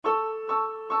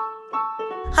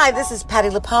Hi, this is Patty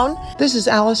Lapone. This is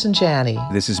Allison Janney.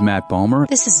 This is Matt Bomer.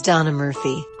 This is Donna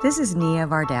Murphy. This is Nia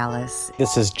Vardalis.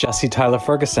 This is Jesse Tyler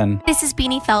Ferguson. This is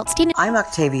Beanie Feldstein. I'm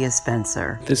Octavia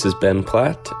Spencer. This is Ben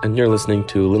Platt, and you're listening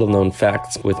to Little Known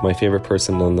Facts with my favorite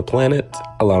person on the planet,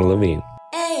 Alana Levine.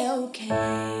 A-OK.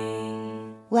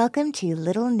 Welcome to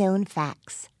Little Known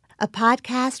Facts, a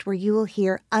podcast where you will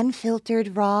hear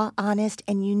unfiltered, raw, honest,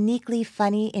 and uniquely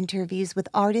funny interviews with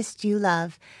artists you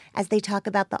love as they talk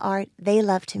about the art they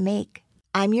love to make.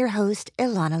 I'm your host,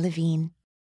 Ilana Levine.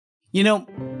 You know,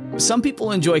 some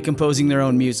people enjoy composing their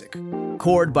own music,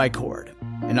 chord by chord,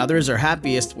 and others are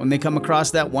happiest when they come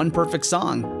across that one perfect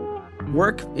song.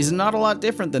 Work is not a lot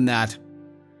different than that.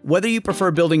 Whether you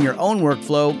prefer building your own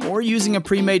workflow or using a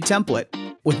pre-made template,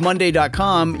 with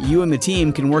Monday.com, you and the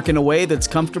team can work in a way that's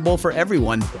comfortable for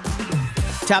everyone.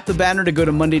 Tap the banner to go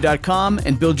to Monday.com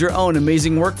and build your own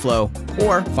amazing workflow,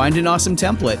 or find an awesome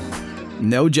template.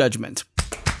 No judgment.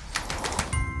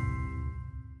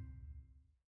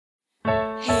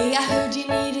 Hey, I heard you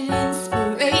needed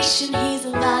inspiration. Here's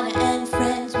Alana and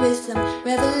friends with some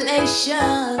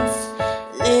revelations.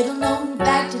 Little known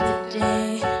fact of the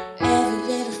day. Every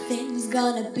little thing's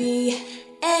gonna be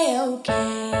A-OK.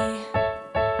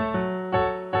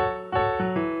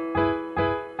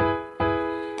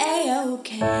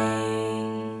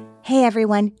 Hey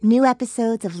everyone, new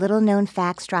episodes of Little Known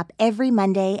Facts drop every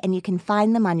Monday and you can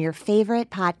find them on your favorite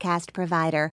podcast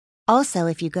provider. Also,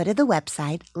 if you go to the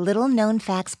website,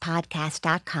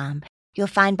 littleknownfactspodcast.com, you'll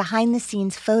find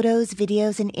behind-the-scenes photos,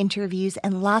 videos, and interviews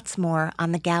and lots more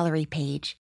on the gallery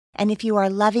page. And if you are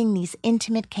loving these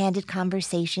intimate, candid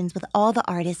conversations with all the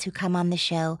artists who come on the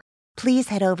show, please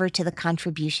head over to the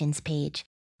contributions page.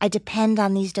 I depend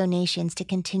on these donations to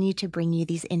continue to bring you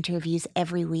these interviews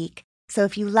every week. So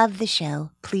if you love the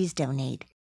show, please donate.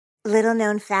 Little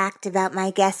known fact about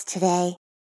my guest today.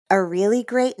 A really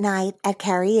great night at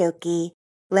karaoke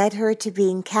led her to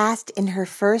being cast in her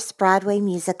first Broadway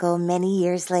musical many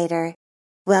years later.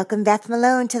 Welcome Beth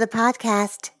Malone to the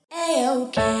podcast.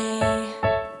 A-OK.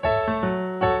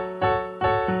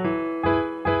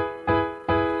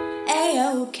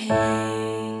 A-OK.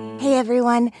 Hey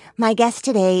everyone, my guest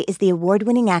today is the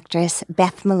award-winning actress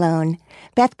Beth Malone.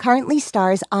 Beth currently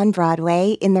stars on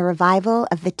Broadway in the revival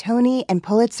of the Tony and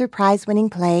Pulitzer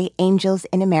Prize-winning play Angels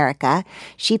in America.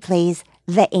 She plays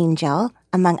the Angel,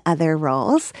 among other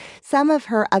roles. Some of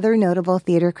her other notable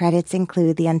theater credits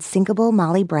include the unsinkable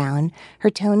Molly Brown,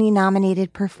 her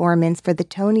Tony-nominated performance for the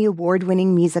Tony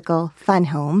Award-winning musical Fun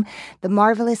Home, The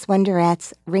Marvelous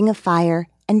Wonderettes, Ring of Fire,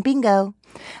 and Bingo.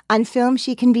 On film,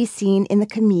 she can be seen in The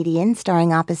Comedian,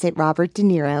 starring opposite Robert De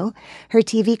Niro. Her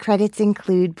TV credits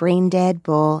include Brain Dead,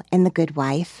 Bull, and The Good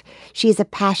Wife. She is a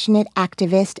passionate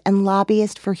activist and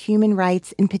lobbyist for human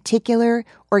rights, in particular,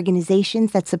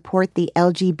 organizations that support the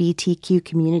LGBTQ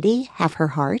community have her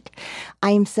heart.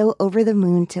 I am so over the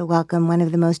moon to welcome one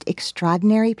of the most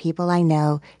extraordinary people I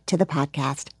know to the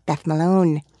podcast, Beth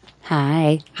Malone.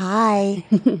 Hi. Hi.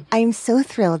 I'm so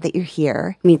thrilled that you're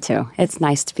here. Me too. It's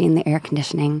nice to be in the air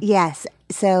conditioning. Yes.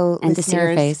 So, and to see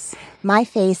your face. My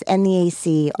face and the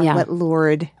AC are what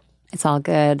lured. It's all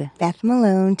good. Beth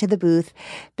Malone to the booth.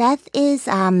 Beth is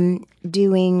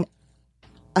doing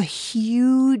a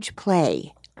huge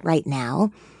play right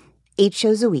now. 8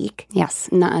 shows a week. Yes.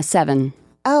 7.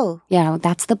 Oh. Yeah,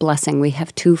 that's the blessing. We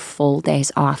have 2 full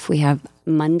days off. We have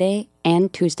Monday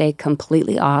and Tuesday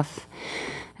completely off.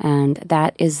 And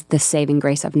that is the saving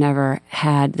grace. I've never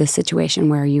had the situation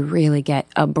where you really get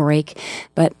a break,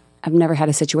 but I've never had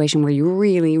a situation where you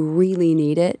really, really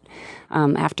need it.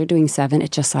 After doing 7,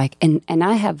 it's just like, and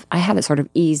I have it sort of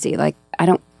easy. Like, I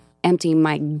don't empty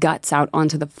my guts out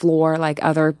onto the floor like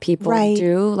other people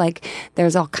do. Like,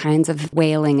 there's all kinds of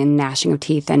wailing and gnashing of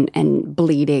teeth and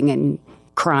bleeding and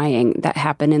crying that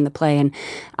happen in the play. And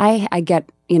I get,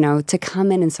 to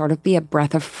come in and sort of be a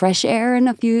breath of fresh air in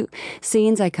a few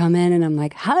scenes. I come in and I'm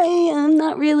like, hi, I'm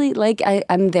not really, like,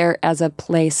 I'm there as a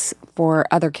place for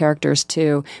other characters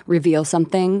to reveal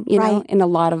something, in a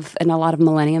lot of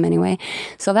Millennium anyway.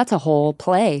 So that's a whole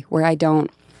play where I don't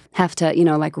have to,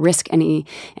 risk any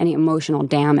emotional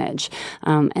damage.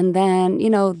 And then,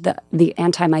 the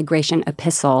anti-migration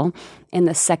epistle in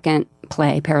the second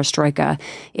play, Perestroika,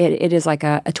 it is like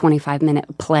a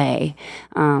 25-minute play.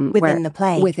 Within the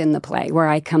play, where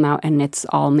I come out and it's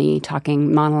all me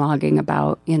monologuing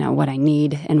about, what I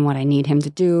need and what I need him to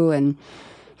do. And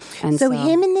so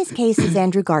him in this case is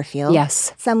Andrew Garfield.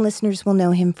 Yes. Some listeners will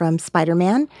know him from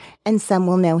Spider-Man, and some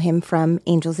will know him from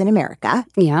Angels in America.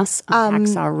 Yes.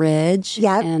 Hacksaw Ridge.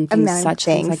 Yeah. And things like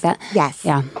that. Yes.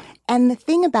 Yeah. And the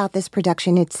thing about this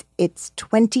production, it's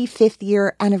 25th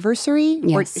year anniversary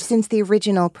or Yes. since the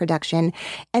original production.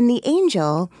 And the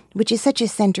angel, which is such a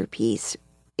centerpiece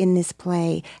in this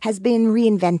play, has been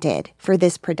reinvented for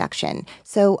this production.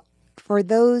 So for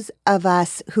those of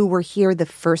us who were here the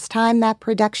first time that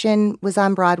production was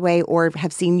on Broadway or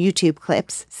have seen YouTube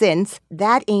clips since,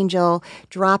 that angel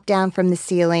dropped down from the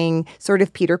ceiling sort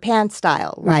of Peter Pan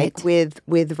style, Right. like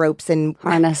with ropes and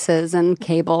Harnesses and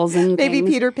cables and maybe things.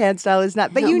 Peter Pan style is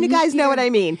not, but you guys know what I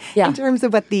mean. Yeah. In terms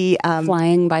of what the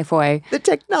Flying by foy. the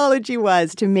technology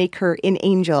was to make her an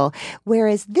angel,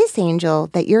 whereas this angel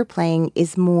that you're playing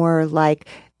is more like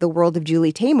the world of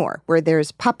Julie Taymor, where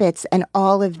there's puppets and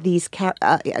all of these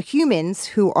humans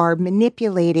who are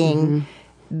manipulating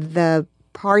the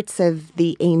parts of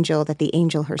the angel that the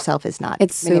angel herself is not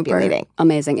It's manipulating. super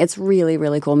amazing. It's really,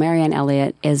 really cool. Marianne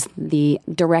Elliott is the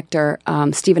director.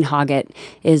 Stephen Hoggett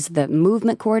is the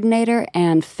movement coordinator,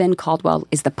 and Finn Caldwell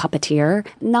is the puppeteer.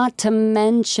 Not to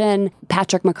mention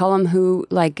Patrick McCullum, who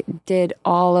did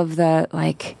all of the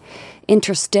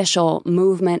interstitial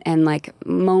movement and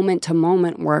moment to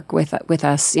moment work with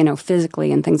us,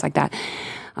 physically and things like that.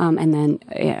 And then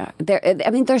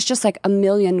there's just a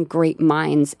million great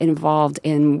minds involved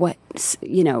in what,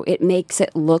 it makes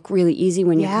it look really easy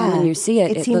when you come and you see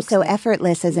it. It seems looks so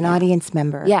effortless as an audience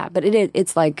member. Yeah, but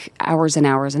it's like hours and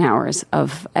hours and hours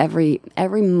of every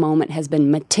moment has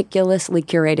been meticulously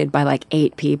curated by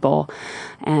 8 people,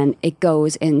 and it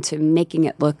goes into making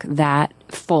it look that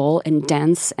full and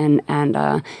dense and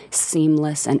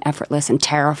seamless and effortless and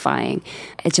terrifying.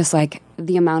 It's just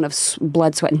the amount of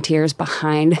blood, sweat, and tears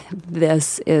behind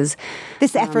this is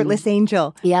This effortless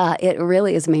angel. yeah, it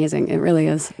really is amazing. It really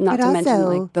is. Not But to mention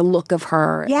also- the look of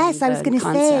her. Yes, and I was the going to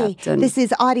say, concept and- this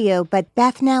is audio, but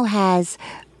Beth now has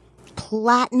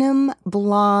platinum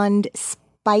blonde,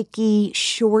 spiky,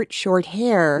 short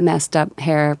hair. messed up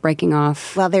hair breaking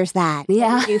off. Well, there's that.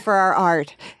 Yeah. What we do for our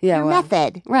art. Yeah, Your well,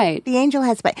 method. right. The angel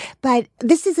has, but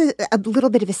this is a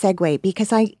little bit of a segue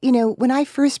because when I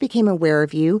first became aware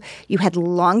of you, you had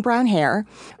long brown hair.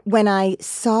 When I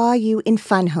saw you in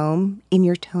Fun Home in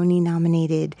your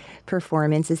Tony-nominated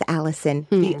performance as Allison,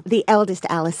 the eldest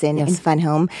Allison in Fun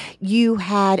Home, you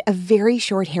had a very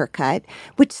short haircut,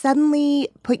 which suddenly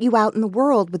put you out in the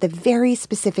world with a very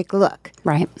specific look.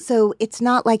 Right. So it's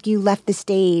not like you left the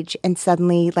stage and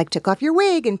suddenly took off your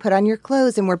wig and put on your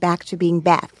clothes and we're back to being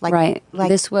Beth. Right.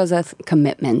 This was a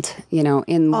commitment, in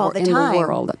All the time. the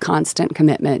world, a constant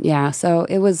commitment. Yeah. So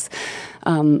it was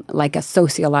like a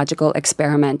sociological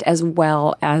experiment as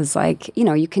well as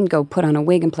you can go put on a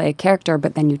wig and play a character,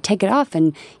 but then you take it off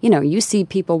and, you see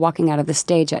people walking out of the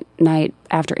stage at night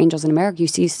after Angels in America. You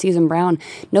see Susan Brown.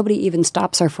 Nobody even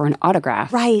stops her for an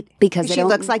autograph. Right. Because they she don't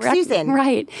looks like Susan.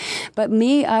 Right. But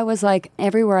me, I was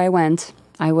everywhere I went,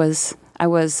 I was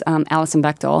Alison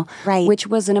Bechtel, Right. which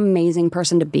was an amazing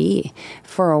person to be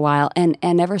for a while. And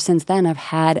ever since then, I've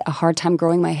had a hard time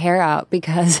growing my hair out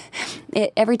because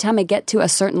every time I get to a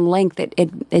certain length,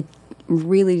 it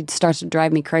really starts to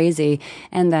drive me crazy.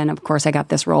 And then, of course, I got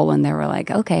this role and they were like,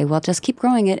 okay, well, just keep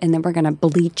growing it and then we're going to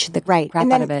bleach the crap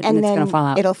out of it and it's going to fall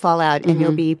out. It'll fall out and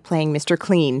you'll be playing Mr.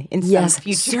 Clean in some Yes,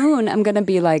 future. soon I'm gonna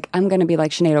be like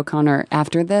Sinead O'Connor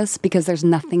after this because there's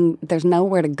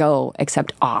nowhere to go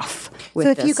except off. With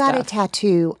So if this you got a stuff.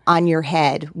 tattoo on your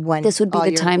head, This would be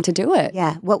the time to do it.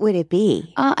 Yeah, what would it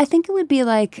be? I think it would be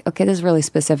okay, this is really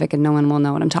specific and no one will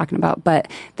know what I'm talking about, but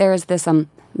there is this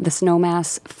the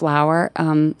Snowmass flower.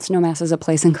 Snowmass is a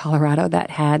place in Colorado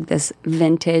that had this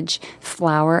vintage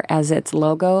flower as its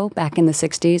logo back in the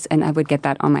 60s, and I would get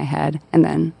that on my head, and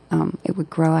then it would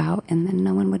grow out, and then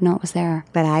no one would know it was there.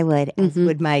 But I would, as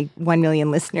would my 1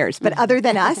 million listeners. But other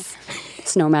than us,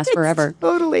 Snowmass forever.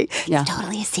 totally. Yeah. It's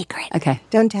totally a secret. Okay.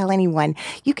 Don't tell anyone.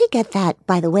 You could get that,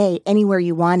 by the way, anywhere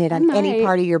you want it on any might.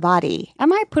 part of your body. I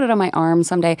might put it on my arm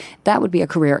someday. That would be a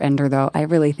career ender, though. I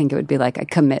really think it would be a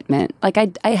commitment.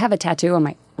 I have a tattoo on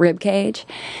my rib cage,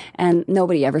 and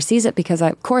nobody ever sees it because,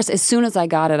 of course, as soon as I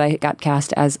got it, I got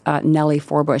cast as Nellie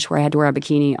Forbush, where I had to wear a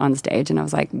bikini on stage, and I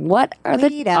was like, what are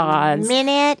Wait the a odds?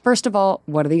 minute. First of all,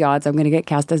 what are the odds I'm going to get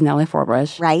cast as Nellie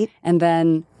Forbush? Right. And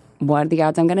then what are the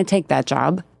odds I'm going to take that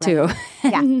job too?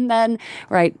 Yeah. And then,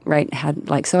 right,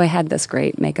 so I had this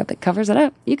great makeup that covers it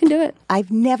up. You can do it.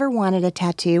 I've never wanted a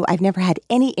tattoo. I've never had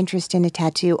any interest in a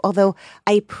tattoo, although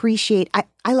I appreciate,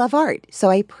 I love art, so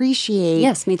I appreciate.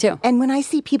 Yes, me too. And when I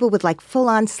see people with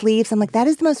full-on sleeves, I'm like, that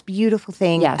is the most beautiful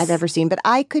thing Yes. I've ever seen. But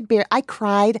I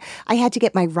cried. I had to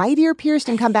get my right ear pierced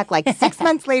and come back 6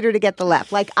 months later to get the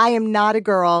left. I am not a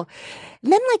girl.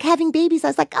 And then having babies, I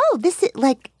was like, oh, this is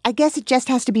I guess it just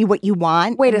has to be what you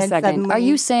want. Wait And a then second. Are suddenly-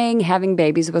 you saying having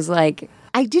babies was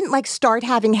I didn't like start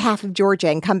having half of Georgia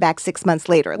and come back 6 months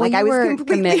later. Well, Like I was were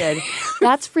completely committed.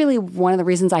 That's really one of the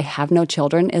reasons I have no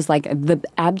children is like the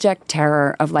abject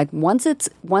terror of like once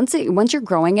you're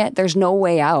growing it, there's no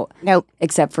way out. Nope.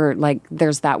 Except for like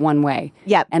there's that one way.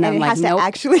 Yep. And I'm it like, has to nope,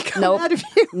 actually come nope, out of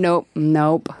you.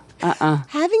 nope.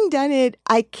 Having done it,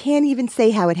 I can't even say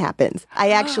how it happens.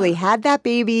 I actually had that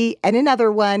baby and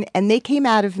another one, and they came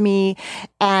out of me,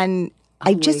 and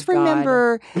I just my God.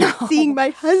 remember seeing my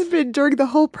husband during the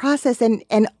whole process,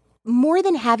 and more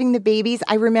than having the babies,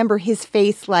 I remember his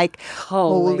face like,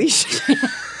 holy shit.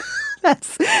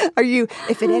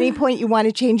 If at any point you want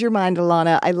to change your mind,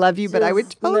 Alana, I love you, but I would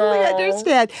totally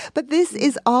understand. But this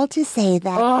is all to say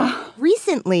that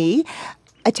recently,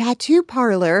 a tattoo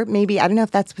parlor, maybe, I don't know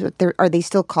if that's what are they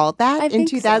still called that in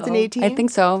 2018? So. I think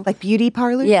so. Like beauty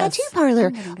parlor? Yes. Tattoo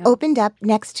parlor opened up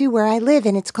next to where I live,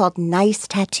 and it's called Nice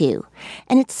Tattoo.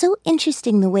 And it's so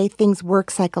interesting the way things work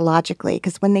psychologically,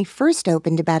 because when they first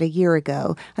opened about a year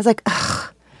ago, I was like,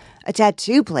 ugh, a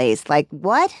tattoo place? Like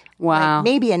what? Wow. Like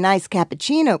maybe a nice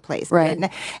cappuccino place.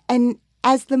 Right. And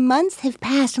as the months have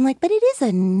passed, I'm like, but it is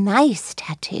a nice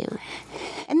tattoo.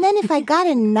 And then if I got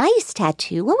a nice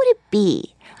tattoo, what would it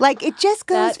be? Like, it just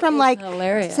goes That from is like,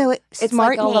 hilarious. so It's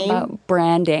smart like all name, about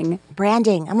branding.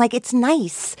 I'm like, it's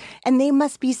nice. And they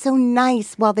must be so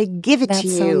nice while they give it to That's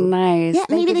you. so nice. Yeah,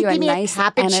 maybe they give me nice a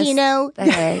cappuccino.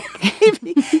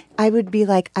 anesthetic. I would be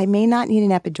like, I may not need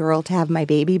an epidural to have my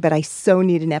baby, but I so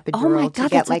need an epidural Oh my to God,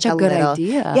 get that's like such a good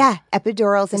idea. Yeah,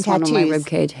 epidurals and This one tattoos. on my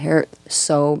ribcage hurt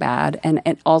so bad, and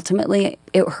ultimately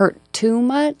it hurt too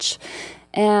much,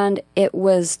 and it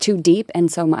was too deep,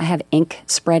 and so I have ink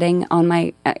spreading on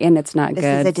my, and it's not This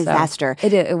good. is a disaster. So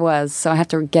it was, so I have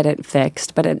to get it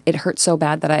fixed, but it hurt so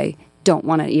bad that I don't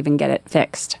want to even get it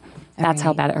fixed. That's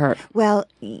how bad it hurt. Well,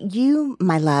 you,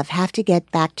 my love, have to get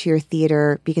back to your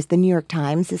theater because the New York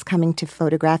Times is coming to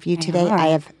photograph you today. are. I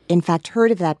have, in fact,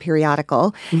 heard of that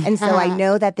periodical. And so I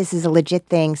know that this is a legit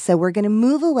thing. So we're going to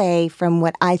move away from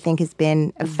what I think has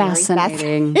been a very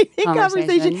Fascinating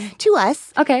conversation to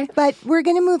us. Okay. But we're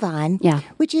going to move on. Yeah.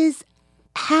 Which is,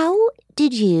 how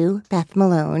did you, Beth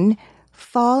Malone,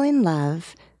 fall in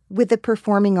love with the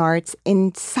performing arts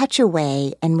in such a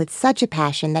way and with such a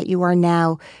passion that you are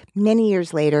now, many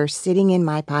years later, sitting in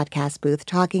my podcast booth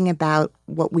talking about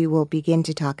what we will begin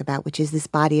to talk about, which is this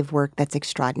body of work that's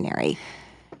extraordinary?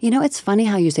 You know, it's funny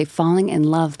how you say falling in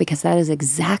love because that is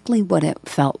exactly what it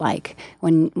felt like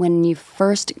when you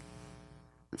first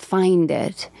find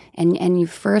it and you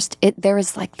first there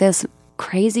is like this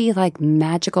crazy like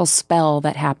magical spell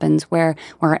that happens where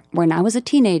when I was a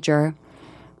teenager.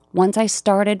 Once I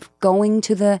started going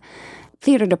to the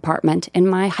theater department in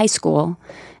my high school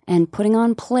and putting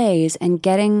on plays and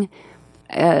getting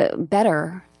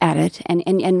better at it,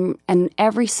 and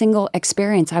every single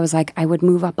experience, I was like, I would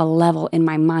move up a level in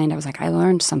my mind. I was like, I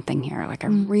learned something here. Like I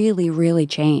really, really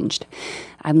changed.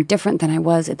 I'm different than I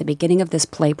was at the beginning of this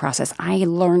play process. I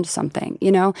learned something,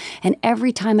 you know? And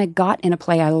every time I got in a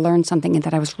play, I learned something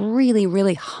that I was really,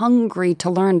 really hungry to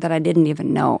learn that I didn't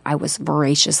even know I was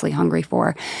voraciously hungry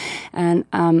for. And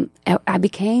I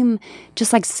became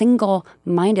just like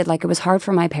single-minded. Like it was hard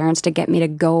for my parents to get me to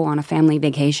go on a family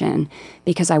vacation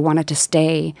because I wanted to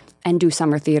stay and do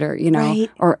summer theater, you know?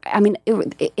 Right. Or, I mean,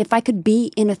 if I could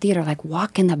be in a theater, like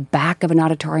walk in the back of an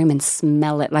auditorium and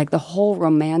smell it, like the whole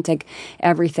romantic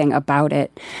everything about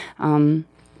it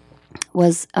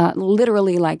was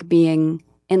literally like being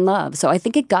in love. So I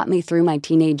think it got me through my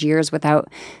teenage years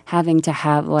without having to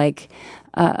have like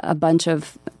a bunch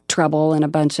of trouble and a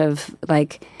bunch of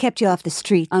like Kept you off the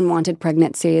street. unwanted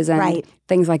pregnancies and Right.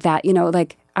 things like that. You know,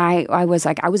 like I was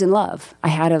in love. I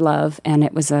had a love, and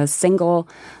it was a single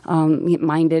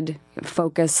minded,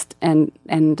 focused, and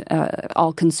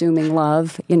all-consuming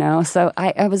love, you know. So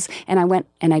I was, and I went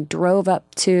and I drove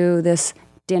up to this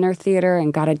dinner theater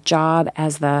and got a job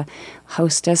as the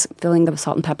hostess filling the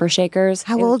salt and pepper shakers.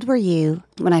 How old were you?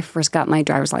 When I first got my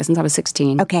driver's license, I was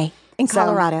 16. Okay. In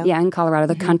Colorado. So, yeah, in Colorado,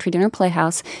 the Country Dinner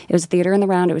Playhouse. It was a theater in the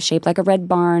round. It was shaped like a red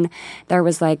barn. There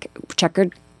was like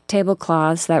checkered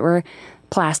tablecloths that were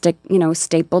plastic, you know,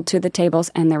 stapled to the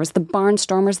tables, and there was the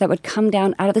barnstormers that would come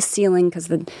down out of the ceiling because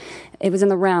it was in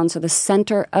the round. So the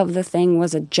center of the thing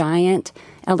was a giant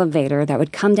elevator that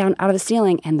would come down out of the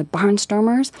ceiling, and the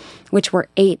barnstormers, which were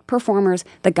 8 performers,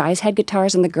 the guys had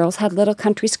guitars and the girls had little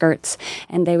country skirts,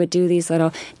 and they would do these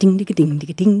little ding ding ding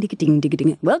ding ding ding ding ding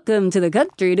ding. Welcome to the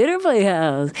Country Dinner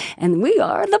Playhouse, and we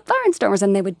are the barnstormers,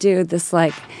 and they would do this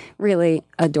like really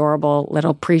adorable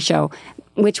little pre-show,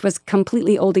 which was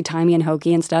completely oldie-timey and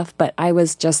hokey and stuff, but I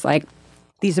was just like,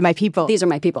 These are my people. these are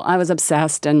my people. I was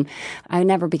obsessed, and I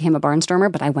never became a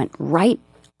barnstormer, but I went right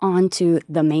onto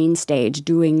the main stage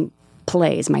doing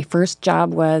plays. My first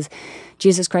job was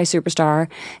Jesus Christ Superstar,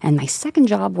 and my second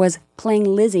job was playing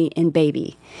Lizzie in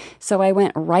Baby. So I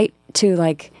went right to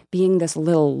like being this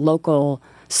little local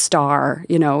star,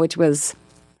 which was,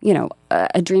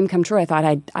 a dream come true. I thought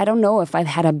I don't know if I've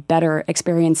had a better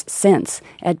experience since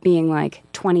at being like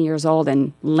 20 years old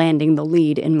and landing the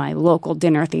lead in my local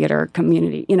dinner theater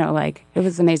community. It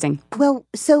was amazing. Well,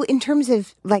 so in terms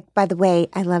of, by the way,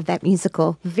 I love that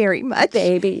musical very much.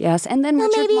 Baby, yes. And then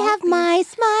Richard maybe have my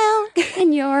smile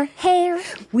in your hair.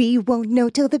 We won't know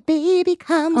till the baby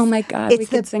comes. Oh my God, we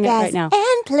could sing it right now.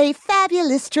 And play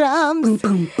fabulous drums.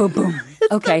 Boom, boom, boom, boom.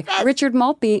 Okay, Richard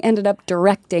Maltby ended up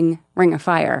directing Ring of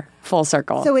Fire, full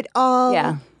circle. So it all...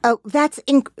 Yeah. Oh, that's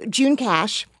in June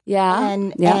Cash. Yeah.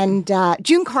 And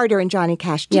June Carter and Johnny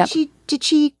Cash. Did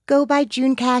she go by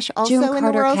June Cash also June in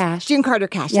Carter the world? Cash. June Carter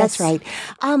Cash, Yes. that's right.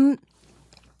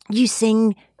 You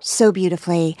sing so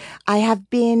beautifully. I have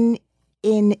been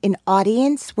in an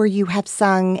audience where you have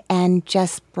sung and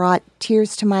just brought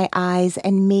tears to my eyes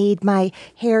and made my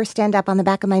hair stand up on the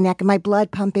back of my neck and my blood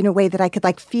pump in a way that I could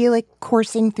feel it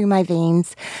coursing through my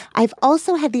veins. I've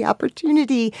also had the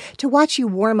opportunity to watch you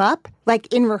warm up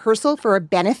in rehearsal for a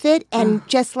benefit and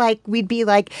just we'd be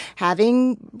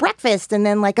having breakfast and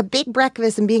then a big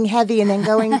breakfast and being heavy and then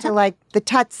going to the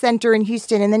Tut Center in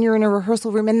Houston and then you're in a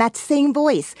rehearsal room and that same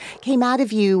voice came out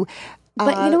of you.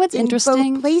 But you know what's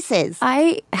interesting? Both places.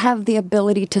 I have the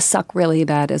ability to suck really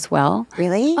bad as well.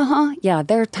 Really? Yeah,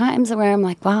 there are times where I'm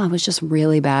like, wow, I was just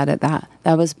really bad at that.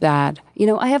 That was bad.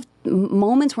 I have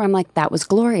moments where I'm like, that was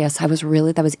glorious. That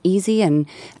was easy. And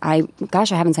I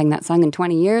haven't sang that song in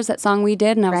 20 years, that song we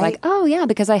did. And I was like, oh yeah,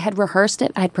 because I had rehearsed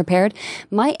it. I had prepared.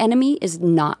 My enemy is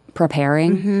not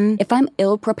preparing. Mm-hmm. If I'm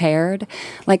ill prepared,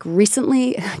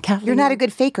 recently, Kathleen, you're not a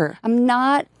good faker. I'm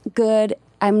not good.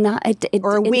 I'm not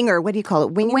or a winger. What do you call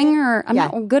it? Winger. I'm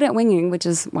not good at winging, which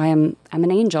is why I'm an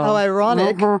angel. How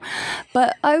ironic.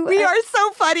 But we are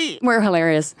so funny. We're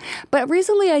hilarious. But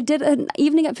recently I did an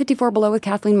evening at 54 Below with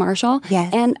Kathleen Marshall.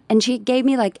 Yes. And she gave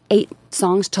me 8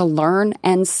 songs to learn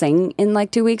and sing in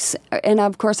 2 weeks. And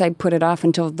of course I put it off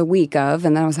until the week of,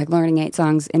 and then I was learning 8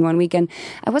 songs in 1 weekend.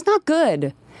 I was not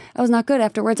good.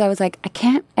 Afterwards I was like, I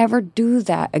can't ever do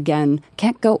that again.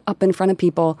 Can't go up in front of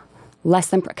people less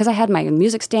than, because I had my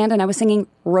music stand and I was singing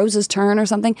Rose's Turn or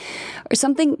something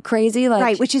crazy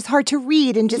right, which is hard to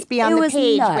read and just be on the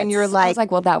page nuts. When you're I was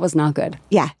like, well, that was not good.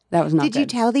 Yeah, that was not good. Did you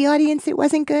tell the audience it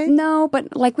wasn't good? No,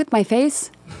 but with my face.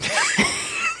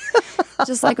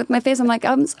 Just with my face, I'm like,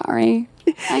 I'm sorry.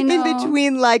 I know. In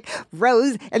between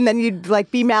Rose, and then you'd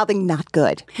be mouthing, not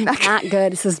good. Not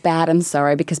good. This is bad. I'm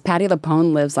sorry. Because Patti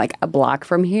LuPone lives a block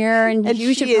from here, and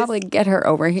you should probably get her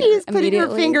over here. She's putting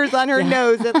her fingers on her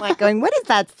nose and going, what is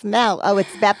that smell? Oh, it's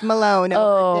Beth Malone.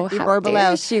 Oh, how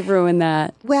dare she ruin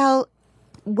that? Well,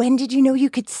 when did you know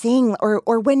you could sing,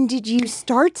 or when did you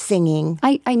start singing?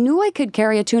 I knew I could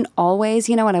carry a tune always,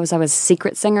 when I was a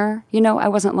secret singer. I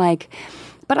wasn't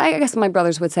but I guess my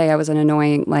brothers would say I was an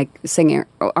annoying, singer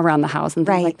around the house and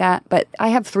things like that. But I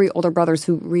have 3 older brothers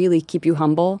who really keep you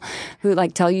humble, who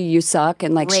tell you suck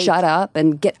and shut up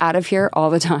and get out of here all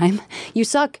the time. You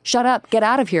suck, shut up, get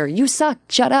out of here. You suck,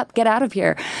 shut up, get out of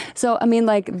here. So, I mean,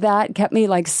 that kept me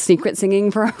secret singing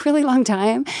for a really long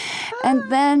time. And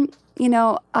then,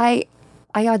 I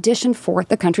auditioned for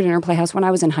the Country Dinner Playhouse when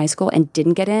I was in high school and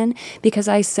didn't get in because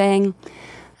I sang,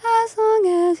 as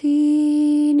long as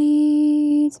he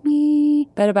needs me.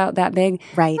 But about that big.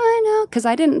 Right. I know, because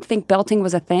I didn't think belting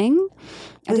was a thing.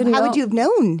 How would you have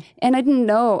known? And I didn't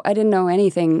know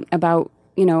anything about,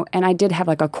 and I did have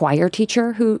a choir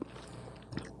teacher who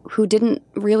didn't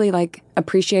really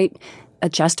appreciate a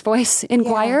chest voice in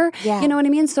choir. Yeah. You know what I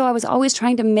mean? So I was always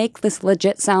trying to make this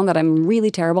legit sound that I'm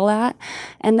really terrible at.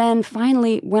 And then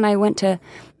finally, when I went to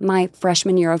my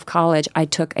freshman year of college, I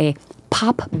took a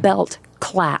pop belt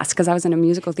class because I was in a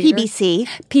musical theater.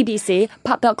 PBC,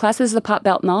 pop belt class. This is the pop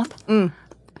belt mouth. Mm.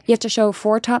 You have to show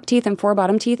 4 top teeth and 4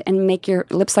 bottom teeth and make your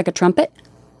lips like a trumpet.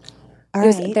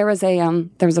 There was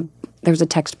a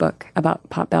textbook about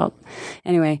pop belt.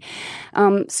 Anyway,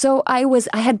 so I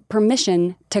had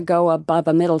permission to go above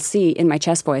a middle C in my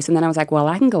chest voice, and then I was like, well,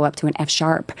 I can go up to an F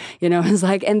sharp. It was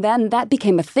and then that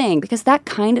became a thing because that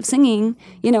kind of singing,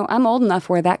 I'm old enough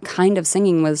where that kind of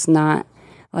singing was not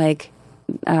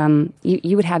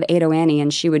you would have Ado Annie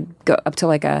and she would go up to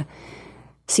a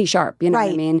C sharp, what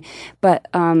I mean? But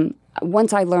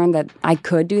once I learned that I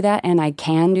could do that and I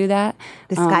can do that.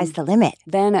 The sky's the limit.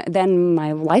 Then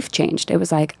my life changed. It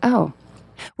was oh.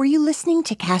 Were you listening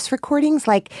to cast recordings?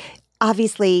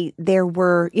 Obviously there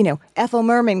were, Ethel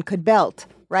Merman could belt.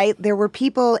 right? There were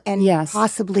people and Yes.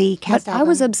 possibly cast But I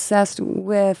was obsessed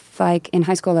with, like, in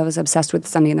high school, I was obsessed with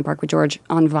Sunday in the Park with George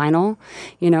on vinyl.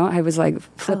 I was like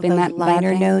flipping that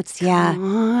liner thing. notes. Yeah.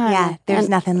 Come on. Yeah. There's And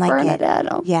nothing like Bernadette,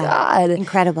 it. Oh, Yeah. God.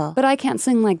 Incredible. But I can't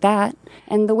sing like that.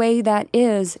 And the way that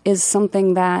is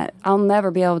something that I'll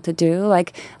never be able to do.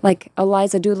 Like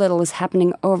Eliza Doolittle is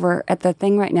happening over at the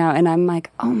thing right now. And I'm like,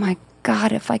 oh my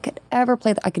God, if I could ever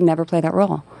play that, I could never play that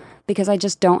role because I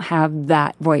just don't have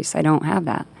that voice. I don't have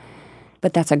that.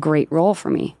 But that's a great role for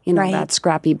me. Right. That's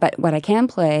scrappy. But what I can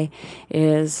play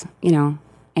is,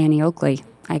 Annie Oakley.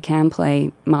 I can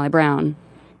play Molly Brown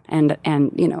and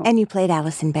And you played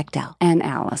Alison Bechdel. and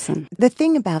Allison. The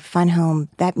thing about Fun Home,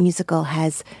 that musical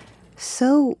has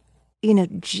so,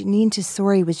 Janine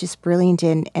Tesori was just brilliant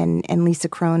and Lisa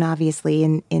Crone, obviously,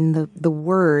 in the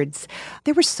words.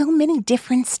 There were so many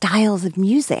different styles of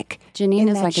music. Janine in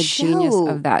is that like a genius show.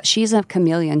 of that. She's a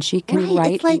chameleon. She can Right,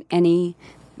 write it's like-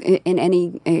 in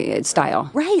any style.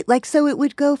 Right. Like, so it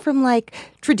would go from like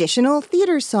traditional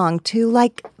theater song to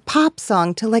like pop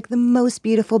song to like the most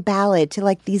beautiful ballad to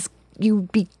like these,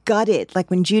 you'd be gutted.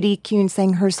 Like when Judy Kuhn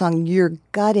sang her song, you're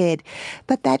gutted.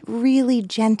 But that really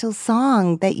gentle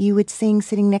song that you would sing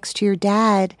sitting next to your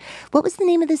dad. What was the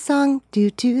name of this song? Do,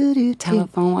 do, do, do.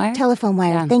 Telephone Wire? Telephone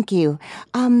Wire. Yeah. Thank you.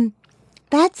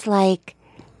 That's like,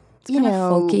 Kind of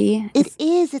folky. It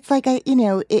is. It's like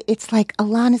it's like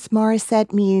Alanis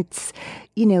Morissette meets,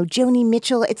 Joni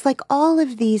Mitchell. It's like all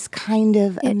of these kind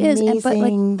of It is,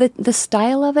 amazing. but like the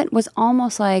style of it was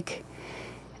almost like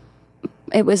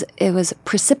it was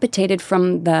precipitated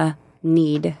from the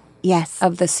need yes.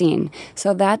 of the scene.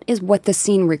 So that is what the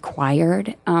scene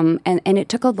required, and it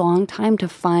took a long time to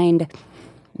find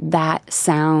that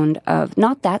sound of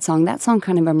not that song. That song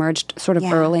kind of emerged sort of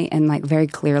Yeah. early and like very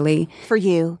clearly For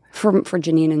you. for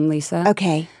Janine and Lisa.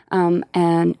 Okay.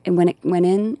 And when it went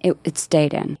in, it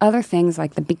stayed in. Other things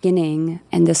like the beginning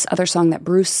and this other song that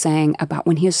Bruce sang about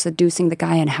when he was seducing the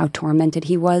guy and how tormented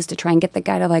he was to try and get the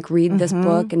guy to like read this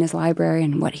book in his library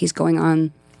and what he's going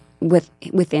on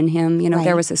within him. Right.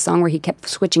 There was this song where he kept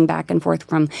switching back and forth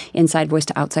from inside voice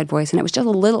to outside voice, and it was just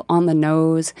a little on the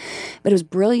nose, but it was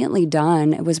brilliantly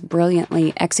done. It was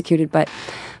brilliantly executed, but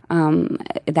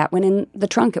that went in the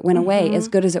trunk. It went away. As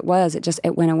good as it was,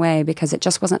 it went away because it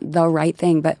just wasn't the right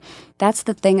thing. But that's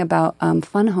the thing about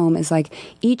Fun Home is like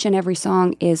each and every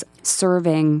song is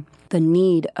serving the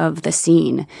need of the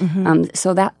scene.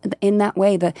 So that in that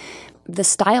way, the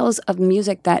styles of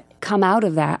music that come out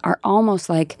of that are almost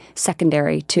like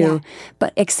secondary to,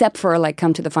 but except for like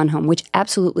Come to the Fun Home, which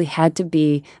absolutely had to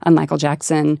be a Michael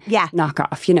Jackson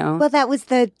knockoff, Well, that was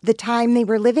the time they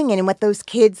were living in and what those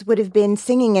kids would have been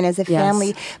singing in as a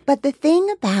family. But the thing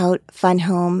about Fun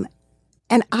Home,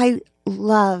 and I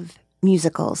love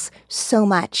musicals so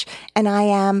much,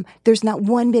 and there's not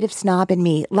one bit of snob in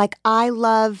me. Like I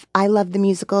love the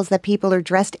musicals that people are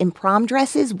dressed in prom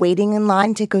dresses waiting in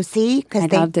line to go see. I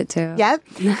loved it too. Yep.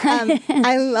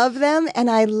 I love them, and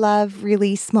I love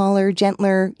really smaller,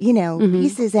 gentler,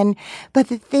 pieces. But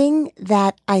the thing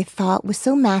that I thought was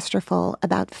so masterful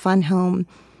about Fun Home,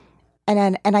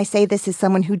 and I say this as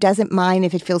someone who doesn't mind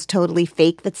if it feels totally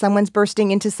fake that someone's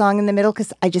bursting into song in the middle,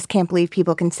 because I just can't believe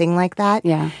people can sing like that.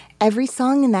 Yeah. Every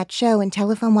song in that show, and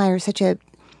Telephone Wire is such a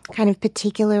kind of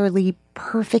particularly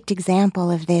perfect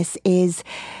example of this, is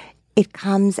it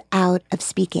comes out of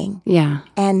speaking. Yeah.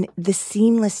 And the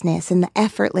seamlessness and the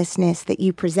effortlessness that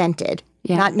you presented.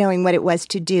 Yeah. Not knowing what it was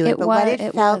to do it, but what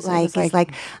it felt like is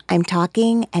like, I'm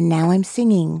talking and now I'm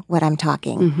singing what I'm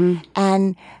talking.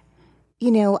 And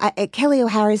Kelly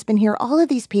O'Hara's been here. All of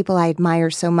these people I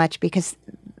admire so much because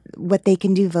what they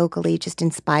can do vocally just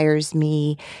inspires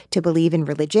me to believe in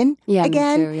religion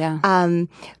again. Me too, yeah.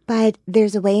 But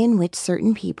there's a way in which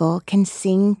certain people can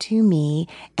sing to me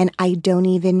and I don't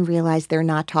even realize they're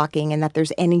not talking and that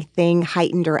there's anything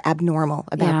heightened or abnormal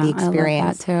about the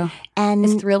experience. I love that too. And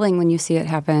it's thrilling when you see it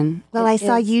happen. Well, I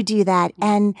saw you do that,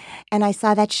 and I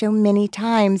saw that show many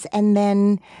times, and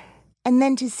then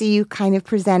to see you kind of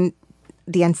present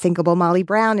the unsinkable Molly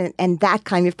Brown and that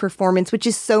kind of performance, which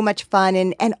is so much fun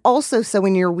and also so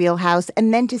in your wheelhouse.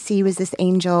 And then to see you as this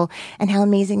angel and how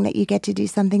amazing that you get to do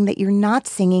something that you're not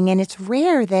singing. And it's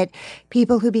rare that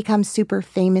people who become super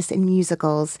famous in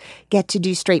musicals get to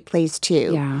do straight plays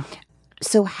too. Yeah.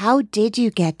 So how did you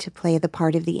get to play the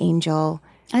part of the angel?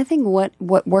 I think what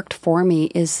worked for me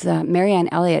is Marianne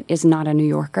Elliott is not a New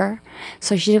Yorker.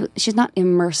 So she's not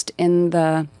immersed in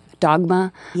the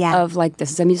dogma Yeah. of like, this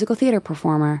is a musical theater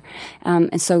performer.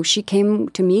 And so she came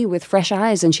to me with fresh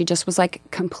eyes, and she just was like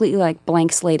completely like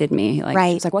blank slated me. Like, Right.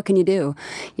 she was like, what can you do?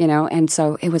 You know? And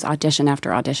so it was audition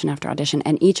after audition after audition.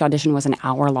 And each audition was an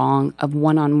hour long of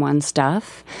one-on-one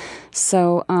stuff.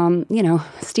 So, you know,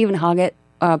 Stephen Hoggett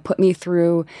put me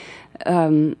through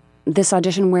this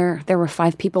audition where there were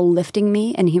 5 people lifting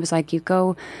me, and he was like, you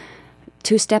go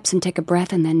 2 steps and take a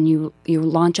breath, and then you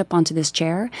launch up onto this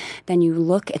chair. Then you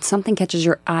look at something, catches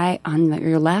your eye on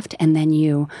your left, and then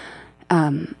you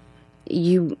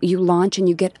launch and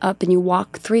you get up and you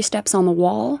walk 3 steps on the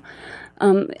wall.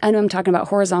 I know I'm talking about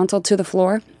horizontal to the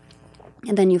floor,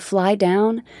 and then you fly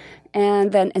down.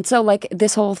 And so like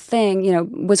this whole thing, you know,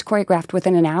 was choreographed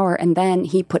within an hour, and then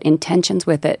he put intentions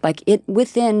with it, like it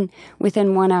within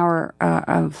 1 hour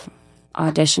of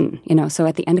audition, you know. So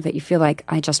at the end of it, you feel like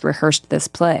I just rehearsed this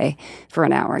play for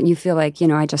an hour, and you feel like, you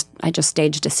know, I just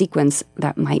staged a sequence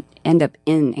that might end up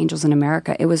in Angels in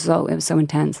America. It was so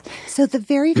intense. So the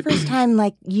very first time,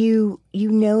 like you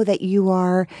know that you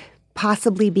are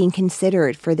possibly being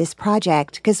considered for this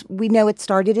project, because we know it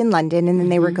started in London, and then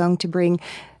they were going to bring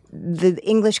the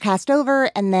English cast over,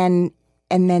 and then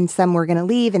some were going to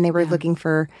leave, and they were looking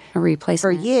for A replacement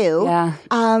for you.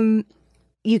 Yeah.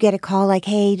 You get a call like,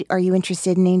 "Hey, are you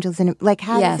interested in Angels?" And like,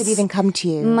 how does Yes. it even come to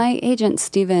you? My agent,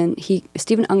 Stephen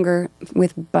Unger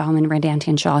with Bauman, Randanti,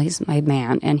 and Shaw, he's my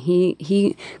man. And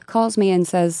he calls me and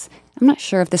says, I'm not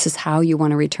sure if this is how you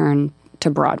want to return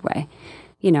to Broadway,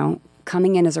 you know,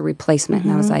 coming in as a replacement.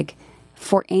 And I was like,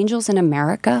 for Angels in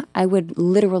America, I would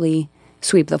literally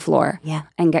sweep the floor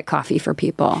and get coffee for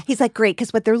people. He's like, "Great,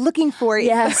 because what they're looking for."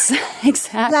 Yes,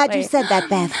 exactly. Glad you said that,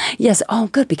 Beth. Yes. Oh,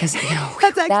 good, because, you know,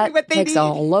 That's actually that what they takes need.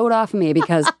 a load off me,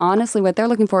 because honestly, what they're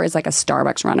looking for is like a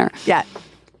Starbucks runner. Yeah.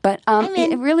 But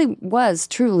it really was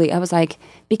truly, I was like,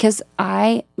 because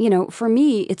you know, for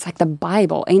me, it's like the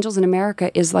Bible. Angels in America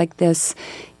is like this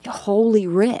holy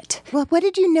writ. Well, what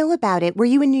did you know about it? Were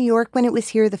you in New York when it was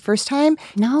here the first time?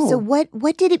 No. So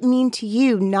what did it mean to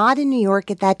you, not in New York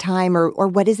at that time, or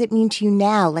what does it mean to you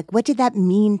now? Like, what did that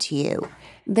mean to you?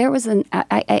 There was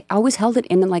I always held it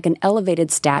in like an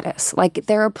elevated status. Like,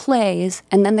 there are plays,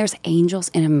 and then there's Angels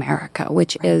in America,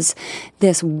 which is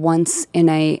this once in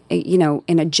a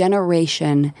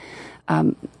generation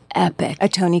epic. A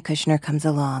Tony Kushner comes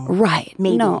along. Right.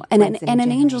 Maybe no. And once in a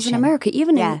an Angels in generation. America,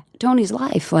 even Yeah. in Tony's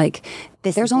life, like,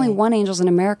 This there's is only it. one Angels in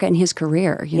America in his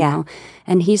career, you know?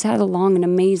 And he's had a long and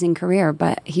amazing career,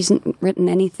 but he's not written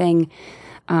anything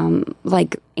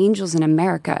like Angels in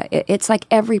America. It's like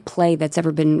every play that's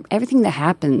ever been, everything that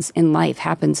happens in life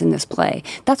happens in this play.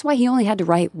 That's why he only had to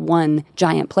write one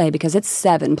giant play, because it's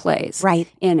 7 plays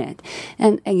in it.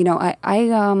 And you know,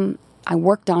 I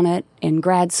worked on it in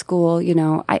grad school, you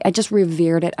know. I just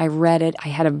revered it. I read it. I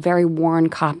had a very worn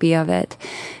copy of it.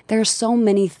 There's so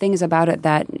many things about it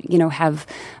that, you know, have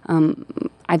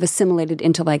I've assimilated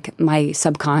into like my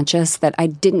subconscious that I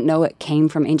didn't know it came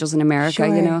from Angels in America,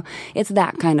 you know. It's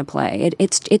that kind of play.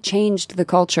 It changed the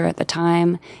culture at the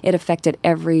time. It affected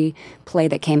every play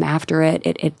that came after it.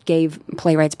 It gave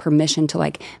playwrights permission to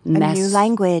like mess new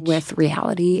language with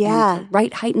reality. Yeah. And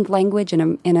write heightened language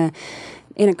in a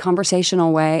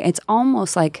conversational way. It's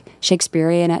almost like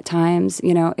Shakespearean at times,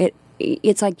 you know.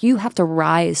 It's like you have to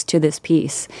rise to this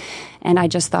piece. And I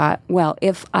just thought, well,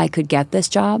 if I could get this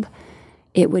job,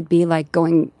 it would be like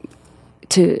going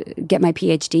to get my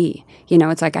PhD. You know,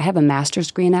 it's like I have a master's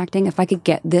degree in acting. If I could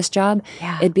get this job,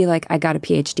 it'd be like I got a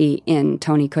PhD in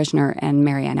Tony Kushner and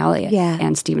Marianne Elliott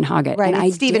and Stephen Hoggett. Right, and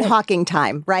it's Stephen Hawking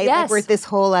time, right? Yes. Like we're this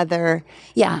whole other...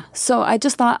 Yeah, so I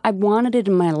just thought I wanted it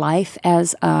in my life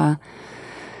as an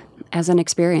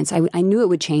experience. I knew it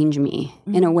would change me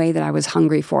in a way that I was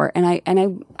hungry for.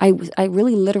 And I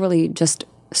really literally just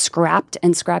scrapped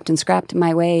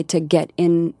my way to get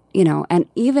in, you know. And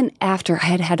even after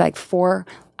I had like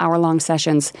 4-hour-long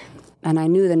sessions, and I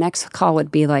knew the next call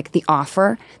would be like the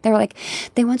offer. They were like,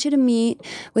 they want you to meet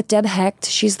with Deb Hecht.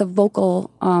 She's the vocal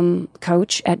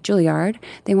coach at Juilliard.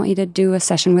 They want you to do a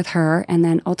session with her, and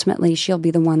then ultimately she'll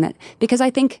be the one that, because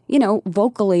I think, you know,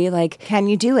 vocally, like, Can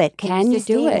you do it? can you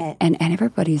do it? And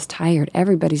everybody's tired.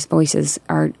 Everybody's voices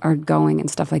are going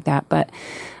and stuff like that. But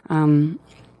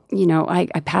you know, I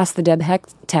passed the Deb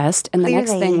Hecht test, and the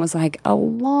next thing was like a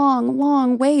long,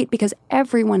 long wait, because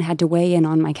everyone had to weigh in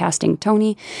on my casting.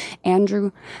 Tony,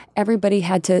 Andrew, everybody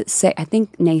had to say, I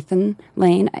think Nathan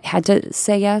Lane had to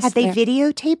say yes. Had they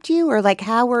videotaped you, or like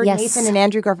how were Nathan and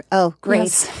Andrew Garfield? Oh, great.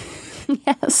 Yes.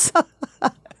 Yes.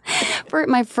 For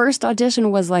my first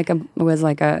audition was like a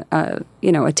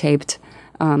you know, a taped,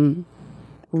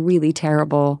 really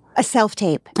terrible. A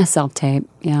self-tape. A self-tape,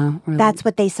 yeah. Really. That's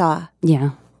what they saw. Yeah.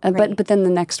 But then the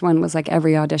next one was like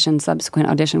every subsequent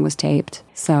audition was taped.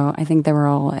 So I think they were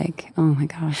all like, oh my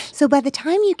gosh. So by the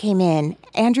time you came in,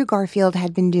 Andrew Garfield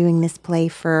had been doing this play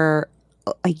for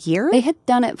a year? They had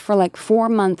done it for like 4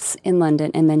 months in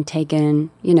London and then taken,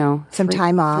 some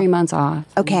time off. 3 months off.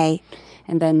 Okay.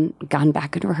 And then gone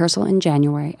back into rehearsal in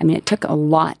January. I mean, it took a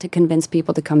lot to convince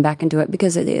people to come back and do it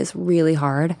because it is really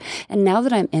hard. And now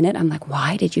that I'm in it, I'm like,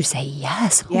 why did you say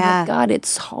yes? Oh my God, it's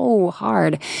so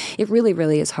hard. It really,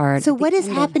 really is hard. So what is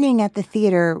happening at the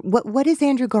theater? What is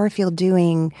Andrew Garfield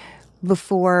doing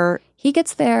before... He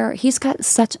gets there, he's got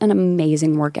such an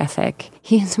amazing work ethic.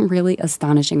 He has a really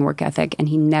astonishing work ethic, and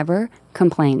he never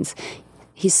complains.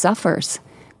 He suffers,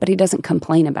 but he doesn't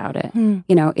complain about it.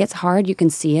 It's hard. You can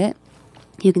see it.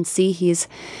 You can see he's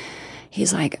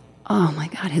like, oh my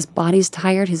God, his body's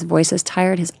tired, his voice is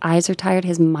tired, his eyes are tired,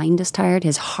 his mind is tired,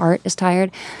 his heart is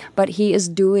tired, but he's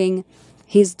doing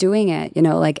it,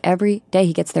 like every day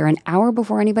he gets there an hour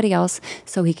before anybody else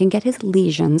so he can get his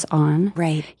lesions on.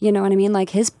 Right. You know what I mean?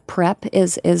 Like his prep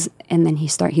is and then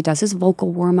he does his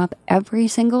vocal warm up every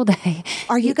single day.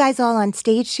 Are you guys all on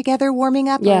stage together warming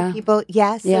up? Yeah. People,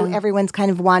 so everyone's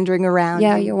kind of wandering around.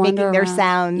 Yeah, you're wandering making their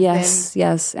around. sounds.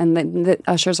 Yes. And the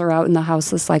ushers are out in the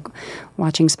house just like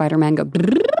watching Spider-Man go,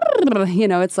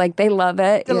 it's like they love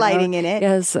it. Delighting in it.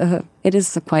 Yes, it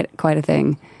is quite a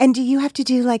thing. And do you have to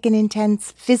do like an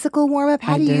intense physical warm-up?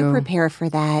 How I do you do. prepare for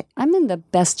that? I'm in the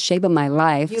best shape of my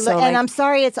life. And I'm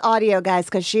sorry it's audio, guys,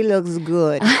 because she looks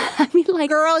good. I mean, like,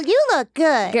 girl, you look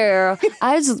good. Girl,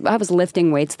 I was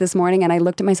lifting weights this morning, and I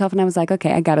looked at myself, and I was like,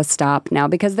 okay, I got to stop now,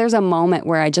 because there's a moment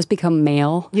where I just become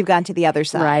male. You've gone to the other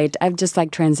side. Right. I've just like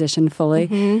transitioned fully.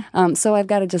 Mm-hmm. So I've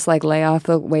got to just like lay off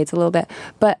the weights a little bit.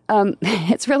 But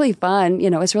it's really fun.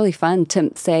 It's really fun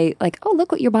to say like, oh,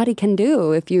 look what your body can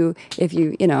do if you.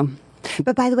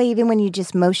 But by the way, even when you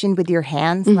just motioned with your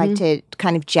hands, like to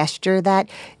kind of gesture that,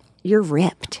 you're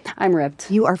ripped. I'm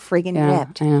ripped. You are friggin'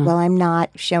 ripped. Well, I'm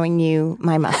not showing you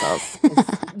my muscles.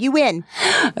 You win.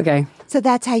 Okay. So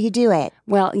that's how you do it.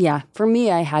 Well, yeah. For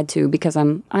me, I had to, because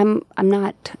I'm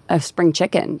not a spring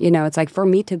chicken. It's like for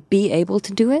me to be able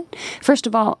to do it. First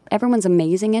of all, everyone's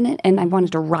amazing in it, and I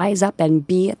wanted to rise up and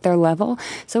be at their level.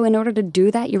 So in order to do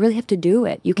that, you really have to do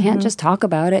it. You can't just talk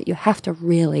about it. You have to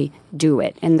really do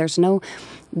it. And there's no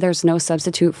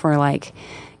substitute for like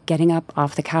getting up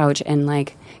off the couch and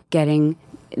like getting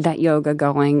that yoga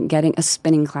going, getting a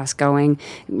spinning class going,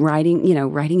 writing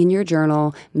in your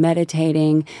journal,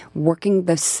 meditating, working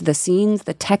the scenes,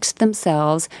 the text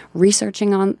themselves,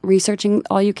 researching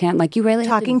all you can. Like you really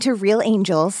talking to real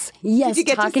angels. Yes,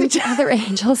 talking to other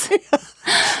angels,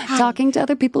 talking to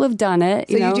other people who've done it.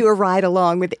 So you do a ride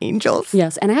along with angels.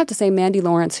 Yes, and I have to say, Mandy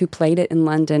Lawrence, who played it in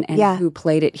London and who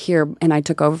played it here, and I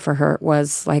took over for her,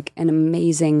 was like an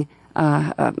amazing.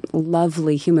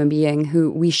 Lovely human being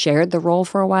who we shared the role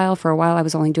for a while. For a while, I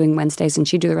was only doing Wednesdays and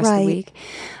she'd do the rest of the week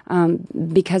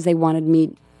because they wanted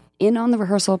me in on the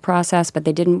rehearsal process, but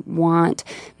they didn't want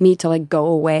me to like go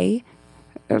away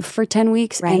for 10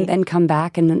 weeks and then come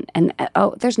back and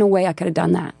there's no way I could have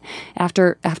done that.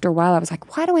 After a while, I was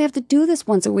like, why do I have to do this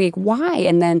once a week? Why?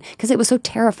 And then, because it was so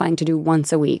terrifying to do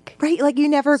once a week. Right, like you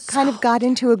never kind of got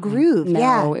into a groove.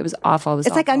 No, it was awful. It's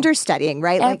like understudying,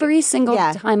 right? Every single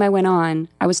time I went on,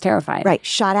 I was terrified. Right,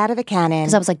 shot out of a cannon.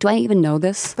 Because I was like, do I even know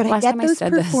this? But I bet those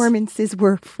performances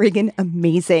were friggin'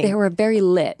 amazing. They were very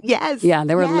lit. Yes. Yeah,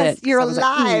 they were lit. You're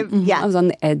alive. Like, Yeah. I was on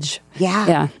the edge. Yeah.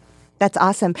 Yeah. That's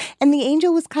awesome. And the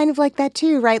angel was kind of like that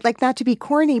too, right? Like not to be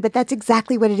corny, but that's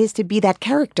exactly what it is to be that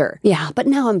character. Yeah, but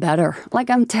now I'm better. Like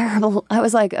I'm terrible. I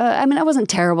was like, I wasn't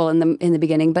terrible in the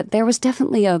beginning, but there was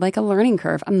definitely a learning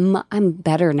curve. I'm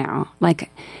better now.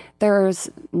 Like there's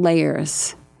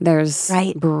layers. There's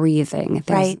breathing.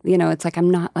 There's, it's like I'm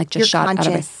not like just shot out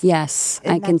of it. Yes,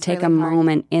 and I can take really a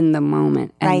moment in the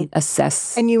moment and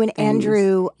assess. And you and things.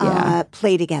 Andrew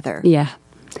play together. Yeah.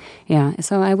 Yeah,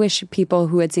 so I wish people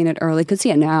who had seen it early could see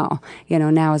it now.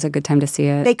 Now is a good time to see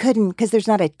it. They couldn't because there's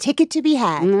not a ticket to be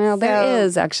had. No, there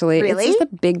is actually. Really? It's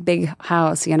just a big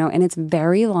house, and it's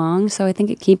very long. So I think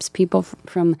it keeps people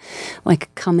from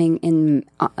like coming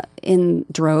in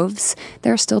droves.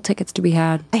 There are still tickets to be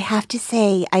had. I have to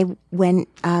say, I went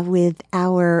with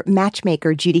our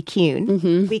matchmaker Judy Kuhn.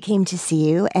 Mm-hmm. We came to see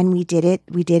you, and we did it.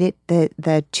 We did it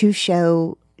the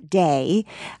 2-show day,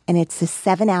 and it's a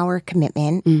 7-hour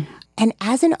commitment. And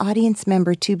as an audience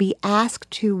member, to be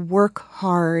asked to work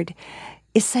hard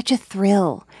is such a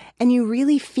thrill. And you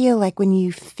really feel like when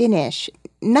you finish,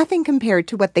 nothing compared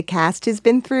to what the cast has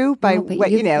been through by what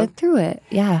you've been through it.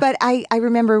 Yeah. But I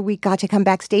remember we got to come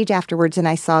backstage afterwards, and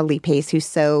I saw Lee Pace, who's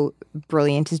so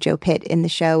brilliant as Joe Pitt in the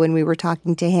show, and we were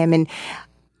talking to him, and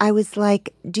I was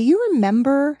like, do you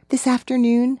remember this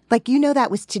afternoon? Like,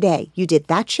 that was today. You did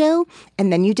that show,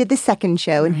 and then you did the second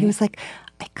show. And he was like,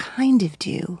 I kind of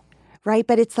do. Right?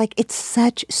 But it's like,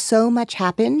 so much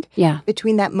happened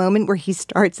between that moment where he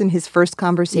starts in his first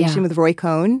conversation with Roy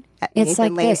Cohn. It's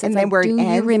like this. And then where do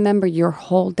you remember your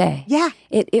whole day? Yeah.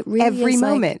 It really every is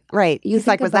moment. Like, right. He's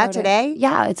like, was that today?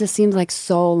 Yeah. It just seems like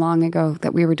so long ago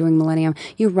that we were doing Millennium.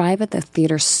 You arrive at the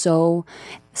theater so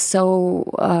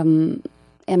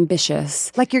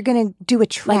ambitious. Like you're going to do a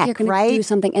trek, like you're going to do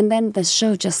something. And then the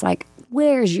show just like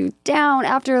wears you down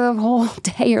after the whole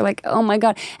day. You're like, oh my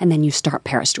God. And then you start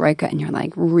Perestroika and you're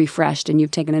like refreshed and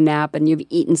you've taken a nap and you've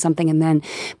eaten something. And then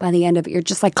by the end of it, you're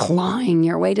just like clawing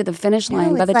your way to the finish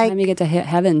line. By the time you get to hit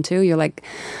heaven too, you're like,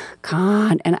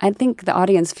 God. And I think the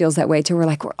audience feels that way too. We're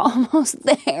like, we're almost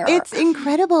there. It's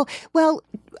incredible. Well,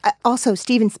 also,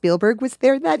 Steven Spielberg was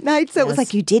there that night. So it was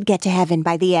like you did get to heaven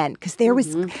by the end because there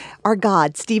was our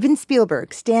God, Steven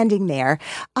Spielberg, standing there.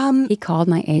 He called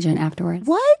my agent afterwards.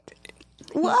 What?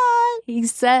 What? He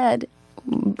said,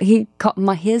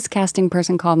 his casting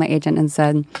person called my agent and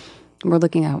said, we're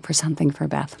looking out for something for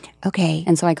Beth. Okay.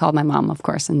 And so I called my mom, of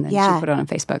course, and then she put it on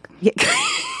Facebook. Yeah.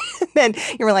 Then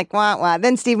you were like, wah, wah.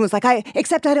 Then Stephen was like,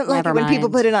 except I don't like it when people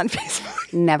put it on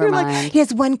Facebook. Never mind. Like, he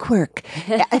has one quirk.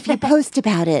 If you post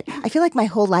about it, I feel like my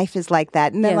whole life is like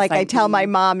that. And then I tell my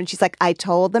mom and she's like, I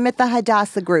told them at the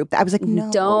Hadassah group. I was like,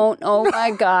 no. Don't. Oh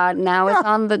my God. Now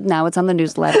it's on the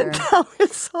newsletter. Now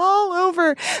it's all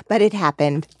over. But it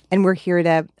happened. And we're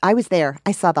here I was there.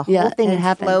 I saw the whole thing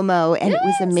in slow-mo, and it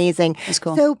was amazing. It's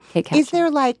cool. So is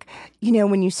there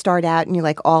when you start out and you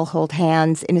all hold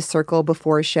hands in a circle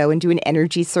before a show and do an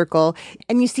energy circle,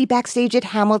 and you see backstage at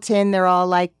Hamilton, they're all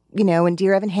like, and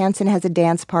Dear Evan Hansen has a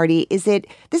dance party.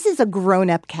 This is a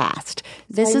grown-up cast.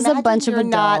 This is a bunch of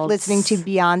adults. Not listening to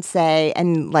Beyonce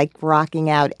and rocking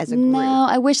out as a group. No,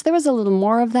 I wish there was a little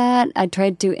more of that. I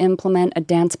tried to implement a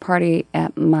dance party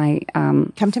at my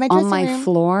come to my on my room.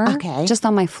 floor. Okay, just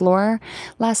on my floor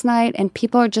last night, and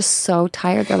people are just so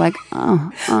tired. They're like,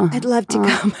 I'd love to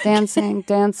come dancing,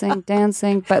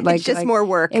 but it's just more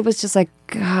work. It was just like,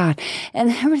 God, and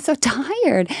they were so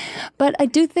tired. But I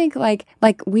do think like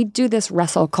we do this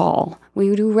wrestle call.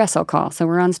 We do wrestle call. So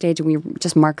we're on stage and we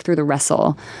just mark through the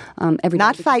wrestle. Every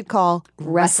Not fight call.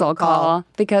 Wrestle call.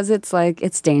 Because it's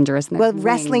it's dangerous. Well,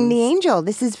 wrestling the angel.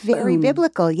 This is very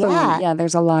biblical. Yeah. Boom. Yeah,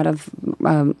 there's a lot of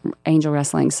angel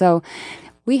wrestling. So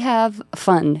we have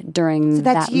fun during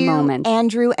that you, moment.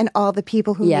 Andrew, and all the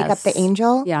people who make up the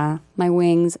angel? Yeah, my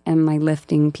wings and my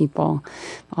lifting people.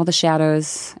 All the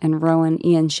shadows. And Rowan,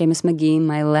 Ian, Seamus McGee,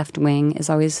 my left wing, is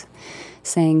always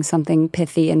saying something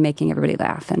pithy and making everybody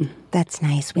laugh. And that's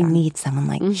nice. We need someone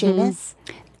like Seamus.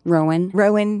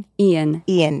 Rowan, Ian,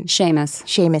 Seamus.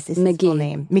 Seamus is his full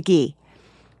name. McGee.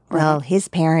 Well, his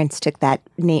parents took that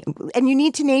name. And you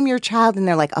need to name your child, and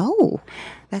they're like, oh.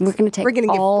 We're going to take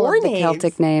all of the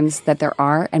Celtic names that there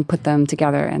are and put them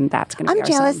together, and that's going to be our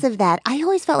son. I'm jealous of that. I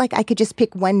always felt like I could just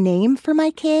pick one name for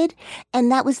my kid,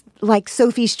 and that was like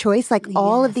Sophie's Choice,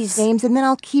 all of these names, and then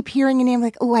I'll keep hearing a name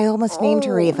like, I almost named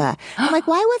her Ava. I'm like,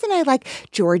 why wasn't I like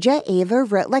Georgia, Ava,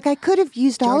 I could have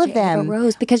used all of them. Ava,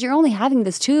 Rose, because you're only having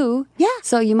this two. Yeah.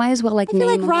 So you might as well I feel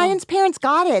like Ryan's parents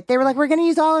got it. They were like, we're going to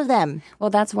use all of them. Well,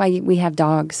 that's why we have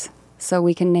dogs. So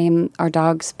we can name our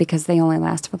dogs because they only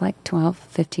last for 12,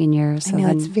 15 years. So I know,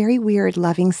 it's very weird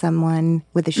loving someone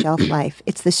with a shelf life.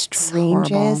 It's the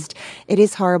strangest. It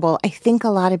is horrible. I think a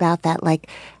lot about that,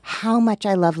 how much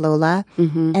I love Lola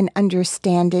and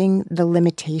understanding the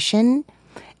limitation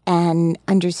and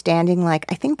understanding, I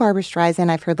think Barbara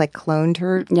Streisand, I've heard, cloned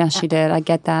her. Yeah, she did. I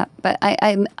get that. But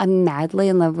I'm madly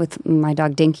in love with my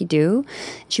dog, Dinky Doo.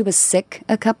 She was sick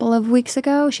a couple of weeks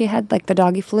ago. She had, the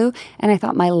doggy flu, and I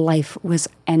thought my life was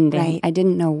ending. Right. I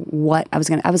didn't know what I was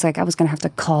going to... I was going to have to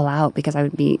call out because I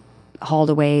would be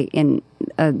hauled away in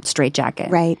a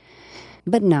straitjacket. Right.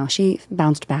 But no, she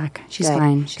bounced back. She's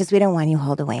fine. Because we don't want you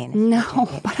hauled away. No,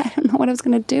 but I don't know what I was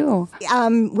going to do.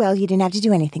 Well, you didn't have to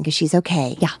do anything because she's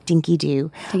okay. Yeah. Dinky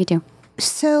Doo. Dinky Doo.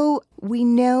 So we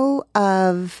know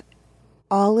of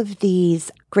all of these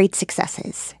great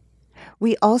successes.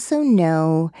 We also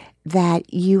know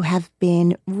that you have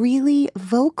been really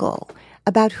vocal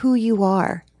about who you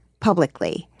are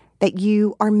publicly, that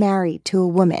you are married to a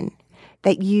woman,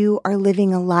 that you are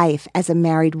living a life as a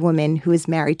married woman who is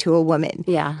married to a woman.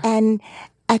 Yeah. And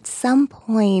at some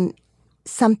point,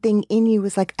 something in you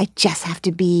was like, I just have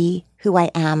to be who I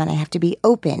am, and I have to be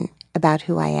open about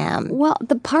who I am. Well,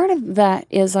 the part of that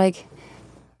is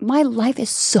my life is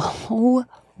so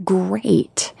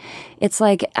great. It's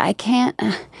I can't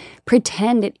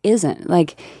pretend it isn't.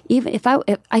 Even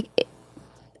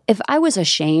if if I was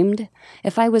ashamed,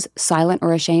 if I was silent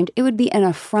or ashamed, it would be an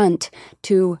affront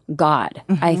to God,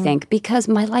 I think, because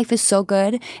my life is so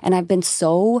good and I've been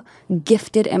so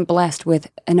gifted and blessed with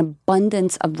an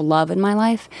abundance of love in my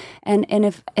life. And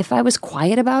if I was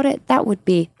quiet about it, that would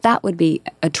be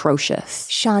atrocious.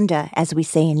 Shonda, as we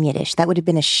say in Yiddish, that would have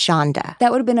been a shonda.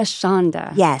 That would have been a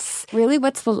shanda. Yes. Really?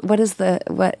 What does that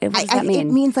mean?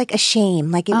 It means like a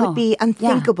shame. Like it would be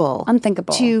unthinkable. Yeah,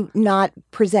 unthinkable. To not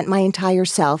present my entire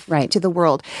self to the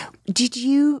world. Did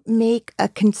you make a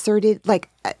concerted,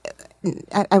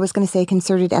 I was going to say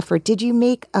concerted effort. Did you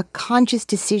make a conscious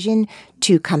decision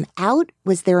to come out?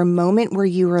 Was there a moment where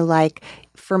you were like,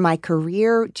 for my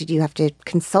career, did you have to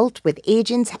consult with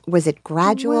agents? Was it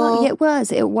gradual? Well,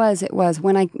 it was.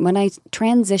 When I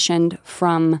transitioned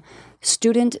from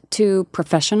student to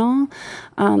professional,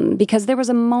 because there was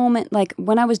a moment, like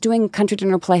when I was doing Country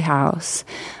Dinner Playhouse,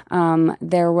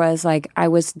 there was I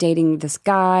was dating this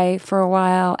guy for a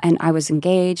while and I was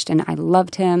engaged and I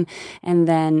loved him, and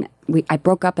then I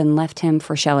broke up and left him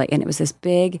for Shelley, and it was this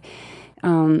big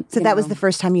so that was the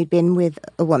first time you'd been with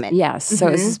a woman? Yes. So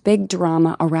it was this big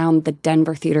drama around the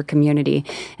Denver theater community.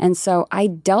 And so I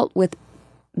dealt with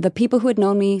the people who had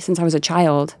known me since I was a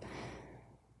child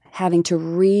having to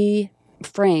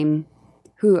reframe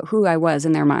who I was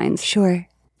in their minds. Sure.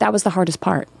 That was the hardest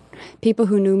part. People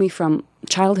who knew me from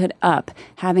childhood up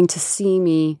having to see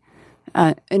me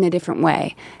in a different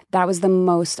way. That was the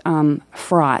most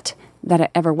fraught that it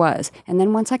ever was. And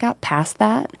then once I got past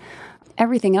that,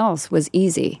 everything else was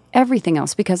easy. Everything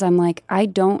else, because I'm like, I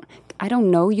don't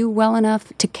know you well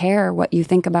enough to care what you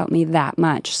think about me that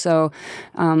much. So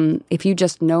if you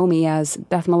just know me as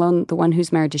Beth Malone, the one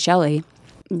who's married to Shelley,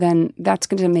 then that's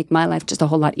going to make my life just a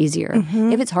whole lot easier.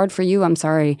 If it's hard for you, I'm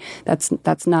sorry.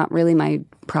 That's not really my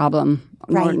problem,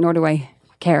 nor do I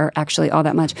care actually all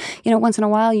that much. Once in a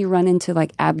while you run into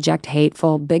abject,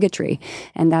 hateful bigotry,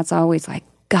 and that's always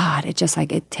God, it just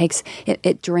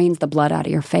it drains the blood out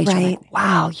of your face. Right. You're like,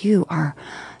 wow,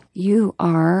 you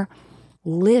are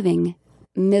living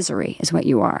misery is what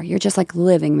you are. You're just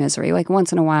living misery.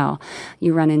 Once in a while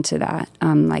you run into that,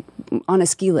 on a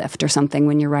ski lift or something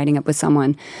when you're riding up with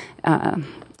someone,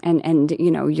 and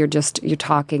you're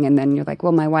talking and then you're like,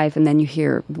 well, my wife, and then you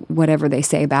hear whatever they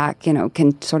say back,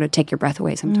 can sort of take your breath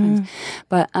away sometimes.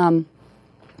 But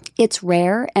it's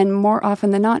rare, and more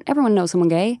often than not, everyone knows someone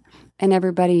gay. And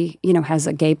everybody, has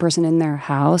a gay person in their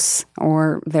house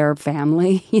or their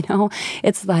family.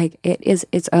 It's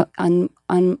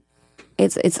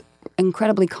it's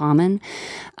incredibly common.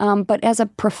 But as a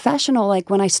professional,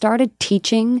 when I started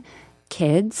teaching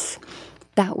kids,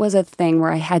 that was a thing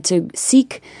where I had to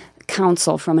seek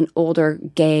counsel from an older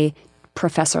gay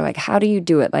professor. How do you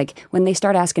do it? When they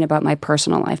start asking about my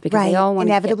personal life, because they all want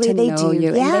to get to know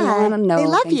you. Yeah, and they want to know. They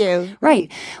love things. you.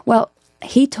 Right. Well,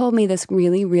 he told me this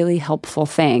really, really helpful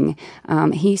thing.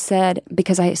 He said,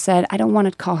 because I said, I don't want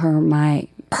to call her my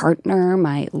partner,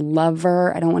 my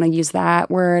lover. I don't want to use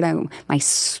that word. My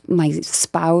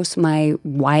spouse, my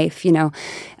wife,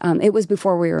 It was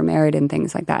before we were married and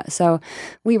things like that. So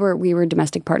we were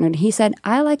domestic partnered. He said,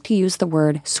 I like to use the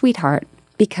word sweetheart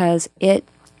because it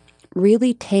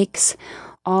really takes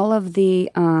all of the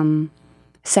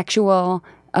sexual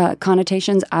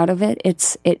connotations out of it.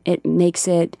 It makes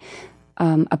it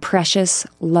a precious,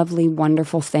 lovely,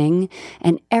 wonderful thing.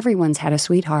 And everyone's had a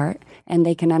sweetheart, and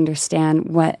they can understand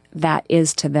what that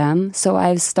is to them. So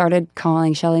I've started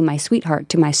calling Shelley my sweetheart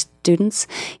to my students.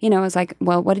 It's like,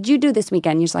 well, what did you do this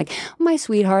weekend? You're just like, my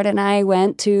sweetheart and I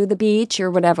went to the beach or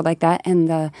whatever like that.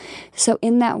 And so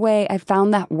in that way, I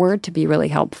found that word to be really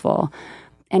helpful.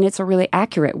 And it's a really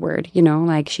accurate word,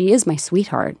 she is my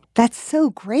sweetheart. That's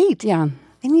so great. Yeah.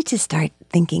 I need to start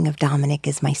thinking of Dominic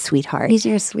as my sweetheart. He's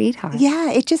your sweetheart.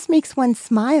 Yeah, it just makes one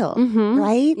smile,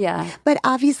 right? Yeah. But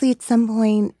obviously at some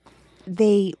point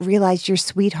they realized your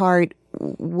sweetheart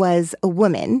was a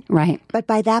woman. Right. But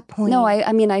by that point... No,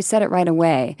 I said it right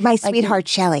away. My sweetheart,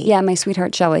 Shelley. Yeah, my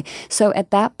sweetheart, Shelley. So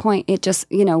at that point, it just,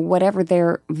 whatever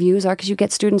their views are, because you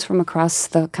get students from across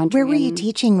the country. Where were you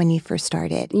teaching when you first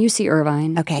started? UC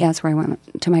Irvine. Okay. Yeah, that's where I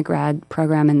went to my grad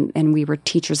program, and we were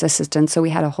teacher's assistants, so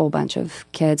we had a whole bunch of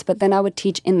kids. But then I would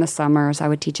teach in the summers. I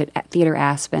would teach at Theater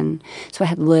Aspen, so I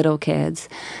had little kids.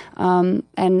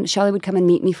 And Shelley would come and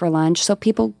meet me for lunch. So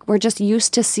people were just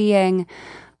used to seeing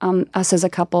us as a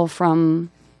couple from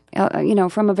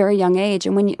a very young age.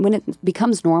 And when it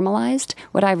becomes normalized,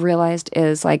 what I've realized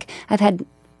is I've had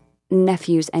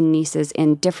nephews and nieces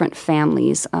in different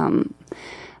families.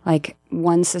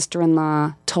 One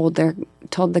sister-in-law told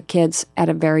the kids at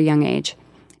a very young age,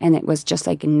 and it was just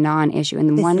a non-issue. And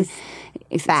then one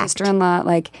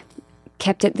sister-in-law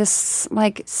kept it this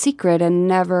like secret and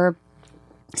never.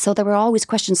 So there were always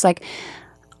questions like,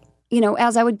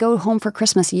 as I would go home for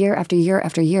Christmas year after year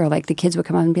after year, like the kids would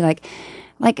come up and be like,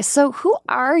 so who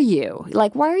are you?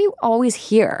 Like, why are you always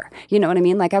here? You know what I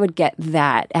mean? Like, I would get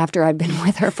that after I'd been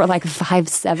with her for like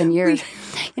 5-7 years.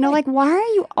 Like, why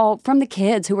are you all from the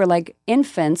kids who were like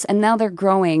infants and now they're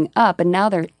growing up and now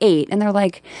they're 8 and they're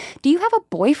like, do you have a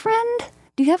boyfriend?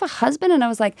 Do you have a husband? And I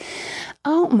was like,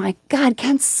 oh my God,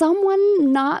 can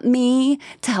someone, not me,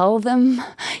 tell them?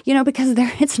 Because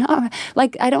it's not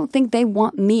like, I don't think they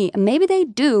want me. Maybe they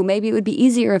do. Maybe it would be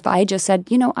easier if I just said,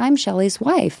 I'm Shelley's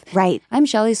wife. Right. I'm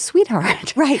Shelley's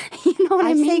sweetheart. Right. You know what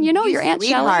I mean? Your Aunt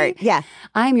Shelley? Yeah.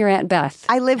 I'm your Aunt Beth.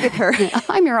 I live with her.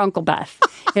 I'm your Uncle Beth.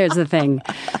 Here's the thing.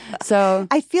 So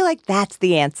I feel like that's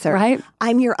the answer. Right?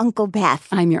 I'm your Uncle Beth.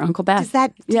 I'm your Uncle Beth. Does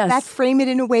that frame it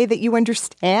in a way that you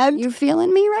understand? You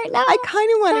feeling me right now? I kind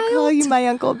of want to call you my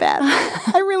Uncle Beth.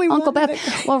 I really want Uncle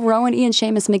Beth. Well, Rowan Ian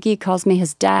Seamus McGee calls me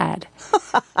his dad.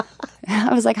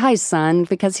 I was like, hi, son,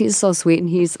 because he's so sweet and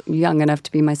he's young enough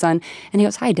to be my son. And he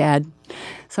goes, hi, Dad.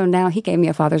 So now he gave me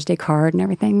a Father's Day card and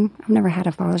everything. I've never had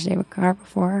a Father's Day card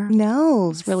before.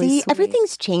 No. It's really See, sweet.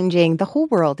 everything's changing. The whole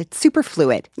world. It's super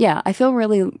fluid. Yeah, I feel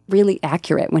really, really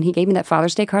accurate. When he gave me that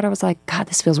Father's Day card, I was like, God,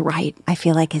 this feels right. I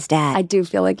feel like his dad. I do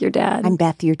feel like your dad. I'm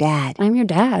Beth, your dad. I'm your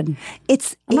dad. I'm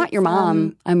not your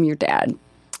mom. I'm your dad.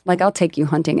 Like, I'll take you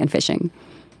hunting and fishing.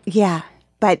 Yeah,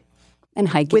 but and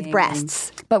hiking. With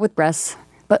breasts. But with breasts.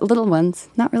 But little ones,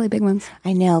 not really big ones.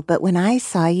 I know, but when I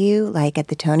saw you, like, at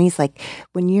the Tonys, like,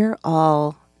 when you're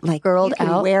all, like, girled you can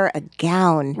out. wear a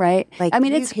gown. Right? Like, I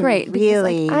mean, you it's can great.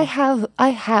 Really. Because, like, I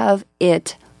have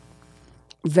it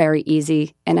very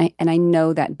easy. And I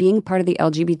know that being part of the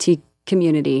LGBT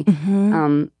community,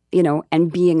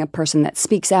 and being a person that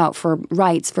speaks out for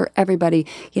rights for everybody,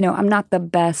 I'm not the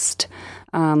best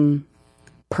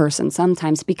person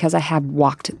sometimes because I have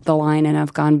walked the line and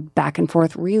I've gone back and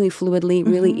forth really fluidly,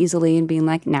 really easily, and being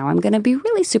like, now I'm going to be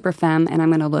really super femme and I'm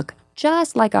going to look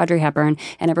just like Audrey Hepburn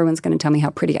and everyone's going to tell me how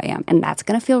pretty I am. And that's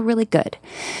going to feel really good.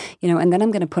 And then I'm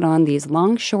going to put on these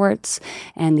long shorts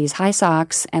and these high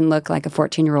socks and look like a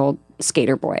 14-year-old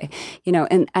skater boy,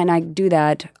 and I do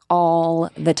that all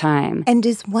the time. And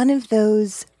is one of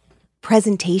those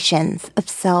presentations of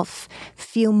self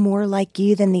feel more like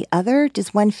you than the other?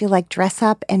 Does one feel like dress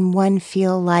up and one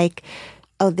feel like,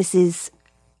 oh, this is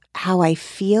how I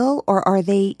feel? Or are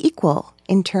they equal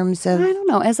in terms of... I don't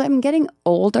know. As I'm getting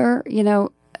older,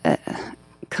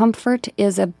 comfort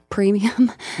is a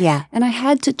premium. Yeah. And I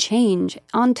had to change.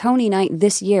 On Tony night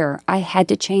this year, I had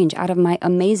to change out of my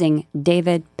amazing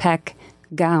David Peck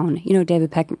gown. David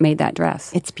Peck made that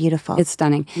dress. It's beautiful. It's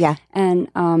stunning. Yeah.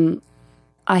 And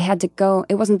I had to go.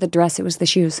 It wasn't the dress, it was the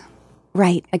shoes.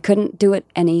 Right. I couldn't do it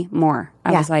anymore.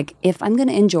 I was like, if I'm going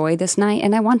to enjoy this night,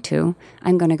 and I want to,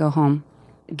 I'm going to go home,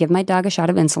 give my dog a shot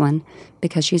of insulin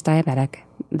because she's diabetic.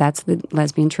 That's the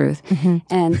lesbian truth.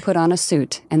 And put on a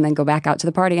suit and then go back out to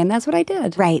the party. And that's what I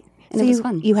did. Right. And so it was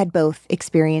fun. You had both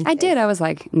experiences. I did. I was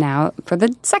like, now for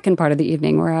the second part of the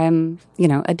evening where I'm,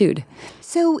 a dude.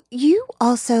 So you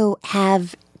also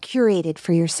have curated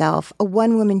for yourself a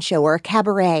one-woman show or a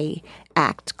cabaret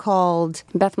act called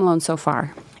Beth Malone So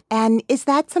Far. And is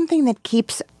that something that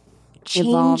keeps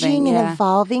changing and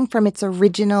evolving from its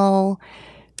original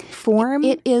form?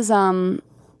 It is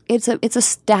it's a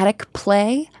static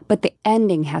play, but the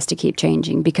ending has to keep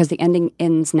changing because the ending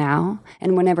ends now,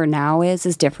 and whenever now is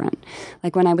different.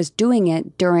 Like when I was doing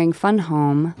it during Fun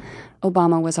Home,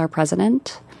 Obama was our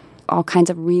president. All kinds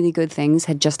of really good things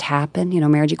had just happened.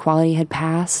 Marriage equality had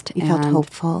passed. You felt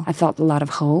hopeful. I felt a lot of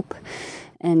hope.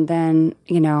 And then,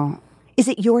 Is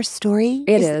it your story?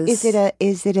 It is.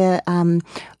 Is it a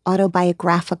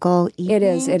autobiographical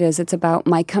evening? It is. It's about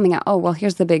my coming out. Oh, well,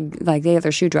 here's the big, like the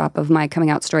other shoe drop of my coming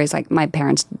out story is like my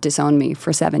parents disowned me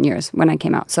for 7 years when I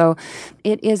came out. So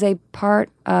it is a part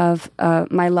of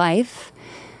my life.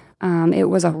 It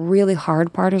was a really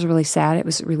hard part. It was really sad.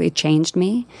 It really changed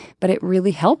me, but it really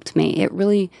helped me. It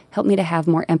really helped me to have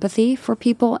more empathy for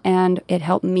people, and it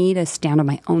helped me to stand on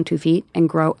my own 2 feet and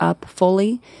grow up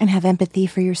fully. And have empathy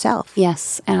for yourself.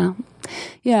 Yes.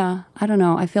 Yeah, I don't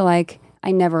know. I feel like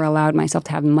I never allowed myself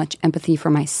to have much empathy for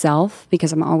myself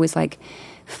because I'm always like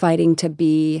fighting to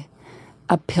be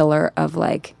a pillar of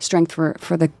like strength for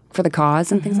the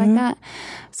cause and things like that.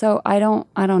 So I don't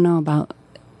know about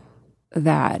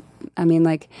that. I mean,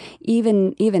 like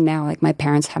even now, like my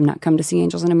parents have not come to see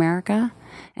Angels in America,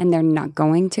 and they're not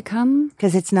going to come.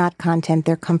 Because it's not content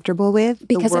they're comfortable with?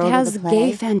 Because it has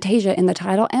gay fantasia in the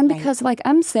title, and because, like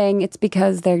I'm saying, it's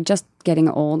because they're just getting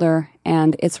older,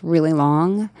 and it's really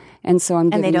long, and so I'm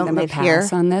giving them a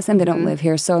pass on this, and they don't live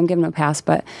here, so I'm giving them a pass,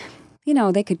 but, you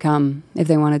know, they could come if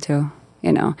they wanted to,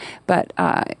 you know, but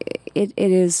it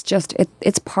is just,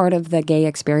 it's part of the gay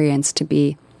experience to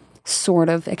be sort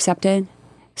of accepted,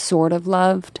 sort of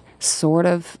loved, sort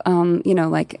of, you know,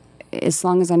 like, as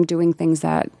long as I'm doing things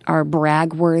that are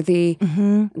brag worthy,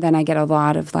 then I get a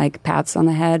lot of like pats on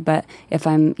the head. But if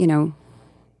I'm, you know,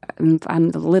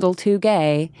 I'm a little too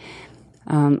gay,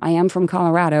 I am from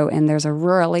Colorado, and there's a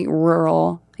really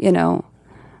rural, you know,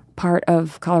 part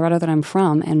of Colorado that I'm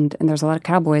from, and there's a lot of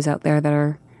cowboys out there that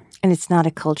are. And it's not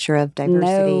a culture of diversity.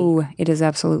 No, it is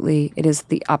absolutely, it is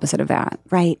the opposite of that.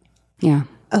 Right. Yeah.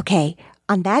 Okay.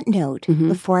 On that note,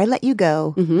 before I let you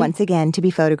go, once again, to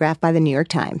be photographed by the New York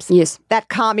Times. Yes. That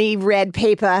commie red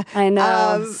paper. I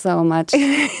know, so much.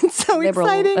 It's so Liberal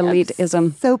exciting. elitism.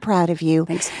 I'm so proud of you.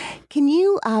 Thanks. Can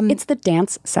you... It's the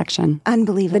dance section.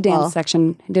 Unbelievable. The dance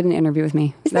section did an interview with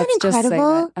me. Isn't that incredible? Just say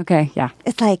that. Okay, yeah.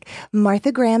 It's like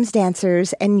Martha Graham's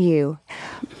dancers and you.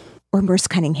 Or Merce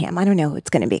Cunningham. I don't know who it's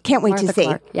going to be. Can't wait to see.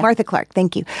 Clark, yeah. Martha Clark,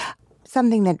 thank you.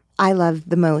 Something that I love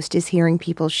the most is hearing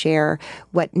people share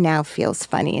what now feels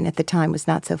funny and at the time was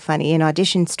not so funny, an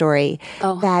audition story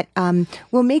that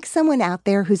will make someone out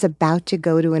there who's about to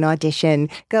go to an audition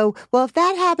go, well, if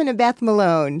that happened to Beth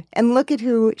Malone and look at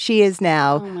who she is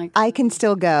now, I can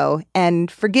still go and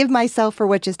forgive myself for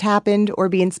what just happened or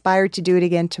be inspired to do it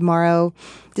again tomorrow.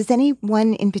 Does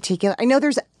anyone in particular? I know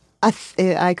there's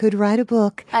I could write a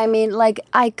book. I mean, like,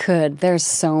 I could. There's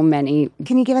so many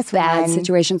Can you give us bad one?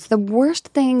 situations. The worst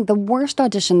thing, the worst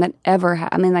audition that ever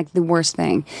happened, I mean, like, the worst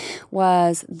thing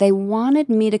was they wanted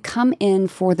me to come in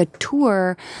for the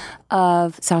tour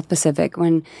of South Pacific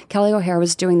when Kelly O'Hare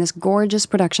was doing this gorgeous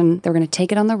production. They were going to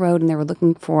take it on the road, and they were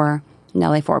looking for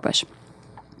Nellie Forbush.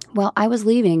 Well, I was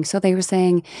leaving, so they were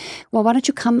saying, well, why don't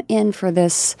you come in for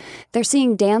this? They're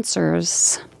seeing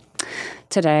dancers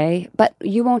today, but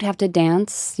you won't have to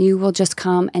dance. You will just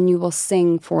come and you will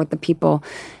sing for the people.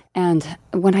 And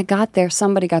when I got there,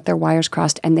 somebody got their wires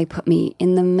crossed and they put me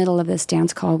in the middle of this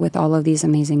dance call with all of these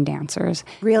amazing dancers.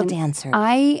 Real dancers.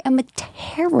 I am a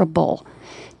terrible,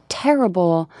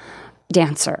 terrible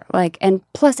dancer. Like, and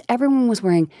plus everyone was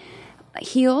wearing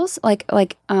heels,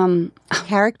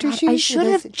 character shoes? I should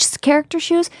have just character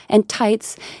shoes and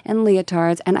tights and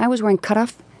leotards, and I was wearing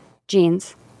cutoff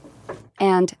jeans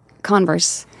and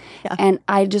Converse. Yeah. And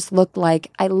I just looked like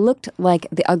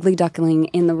the ugly duckling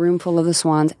in the room full of the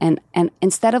swans. And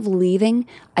instead of leaving,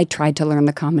 I tried to learn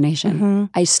the combination.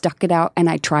 I stuck it out and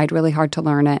I tried really hard to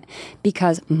learn it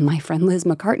because my friend Liz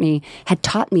McCartney had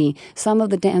taught me some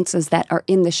of the dances that are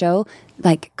in the show,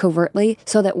 like covertly,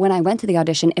 so that when I went to the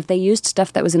audition, if they used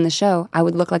stuff that was in the show, I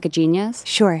would look like a genius.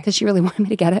 Sure. Because she really wanted me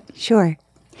to get it. Sure.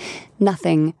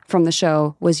 Nothing from the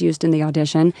show was used in the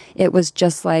audition. It was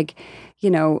just like, you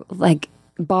know, like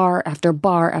bar after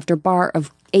bar after bar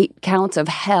of 8 counts of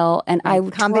hell. And I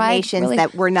combinations really,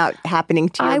 that were not happening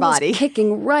to your body. I was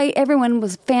kicking right. Everyone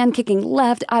was fan kicking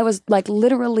left. I was like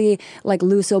literally like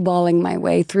Lucille balling my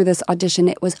way through this audition.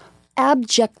 It was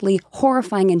abjectly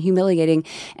horrifying and humiliating.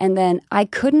 And then I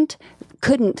couldn't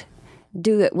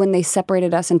do it when they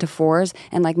separated us into 4s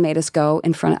and like made us go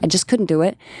in front. I just couldn't do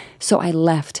it. So I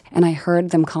left and I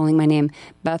heard them calling my name,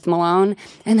 Beth Malone.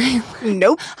 And I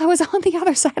was on the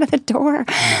other side of the door.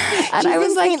 And She's I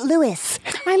was in like, St. Louis.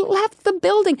 I left the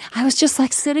building. I was just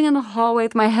like sitting in the hallway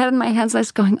with my head in my hands. I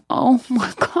was going, oh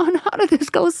my God, how did this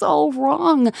go so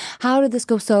wrong? How did this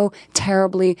go so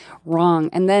terribly wrong?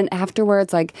 And then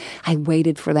afterwards, like I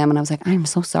waited for them and I was like, I'm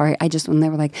so sorry. When they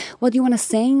were like, well, do you want to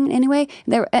sing anyway?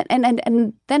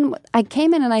 And then I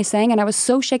came in and I sang and I was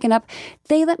so shaken up.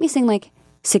 They let me sing like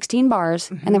 16 bars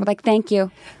and they were like, thank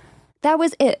you. That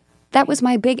was it. That was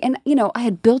my big, and you know, I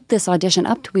had built this audition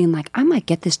up to being like, I might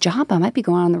get this job. I might be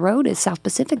going on the road at South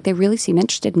Pacific. They really seem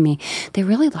interested in me. They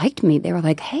really liked me. They were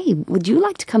like, hey, would you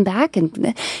like to come back?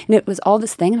 And it was all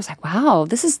this thing. And I was like, wow,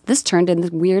 this turned into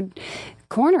this weird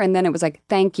corner. And then it was like,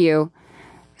 thank you.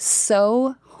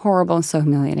 So horrible and so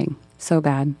humiliating. So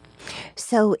bad.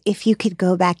 So if you could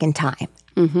go back in time,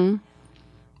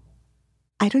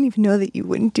 I don't even know that you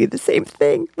wouldn't do the same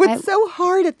thing. What's so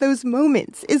hard at those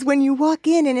moments is when you walk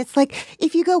in and it's like,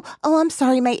 if you go, oh, I'm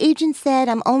sorry, my agent said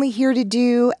I'm only here to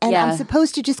do, and I'm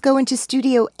supposed to just go into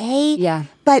Studio A. Yeah.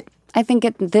 But I think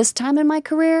at this time in my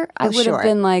career, I would have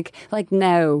been like,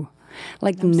 no.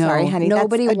 Like, I'm no, sorry, honey.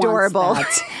 nobody That's adorable.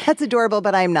 wants that. That's adorable,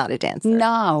 but I'm not a dancer.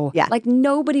 No. Yeah. Like,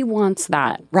 nobody wants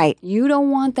that. Right. You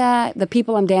don't want that. The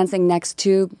people I'm dancing next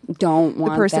to don't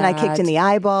want that. The person I kicked in the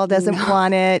eyeball doesn't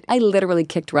want it. I literally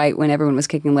kicked right when everyone was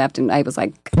kicking left, and I was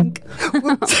like,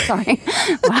 sorry.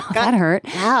 Wow, that hurt.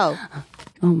 Wow.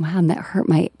 Oh man,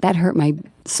 that hurt my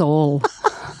soul.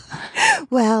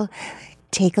 Well,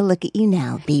 take a look at you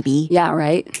now, baby. Yeah,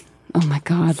 right. Oh my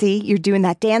God. See, you're doing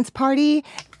that dance party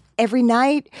every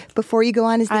night before you go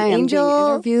on as the I am angel. being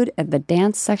interviewed at the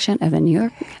dance section of the New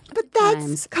York But that's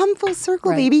Times. come full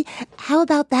circle, Right. baby. How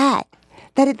about that?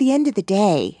 That at the end of the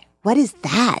day, what is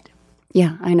that?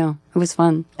 Yeah, I know. It was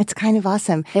fun. It's kind of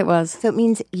awesome. It was. So it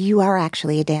means you are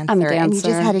actually a dancer. I'm a And you just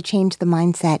dancer. had to change the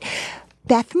mindset.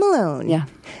 Beth Malone. Yeah.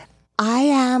 I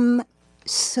am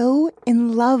so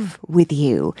in love with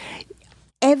you.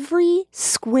 Every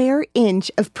square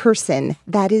inch of person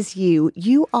that is you.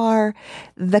 You are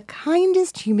the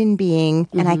kindest human being.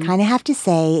 And I kind of have to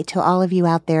say to all of you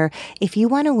out there, if you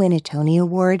want to win a Tony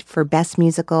Award for Best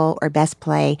Musical or Best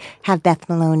Play, have Beth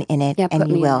Malone in it, Yeah, and put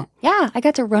you me in will. it. Yeah, I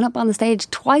got to run up on the stage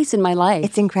twice in my life.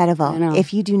 It's incredible know.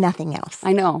 if you do nothing else.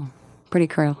 I know. Pretty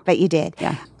cruel. But you did.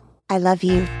 Yeah. I love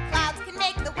you. Clouds can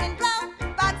make the wind blow,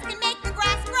 bugs can make the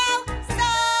grass grow. So,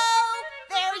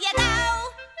 there you go.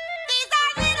 These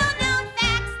are little known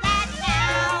facts that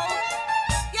now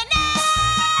you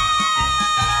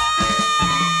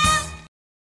know.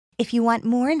 If you want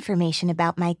more information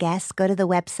about my guests, go to the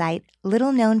website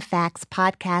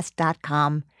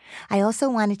littleknownfactspodcast.com. I also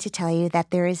wanted to tell you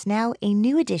that there is now a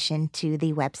new addition to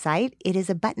the website. It is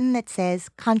a button that says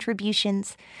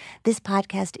contributions. This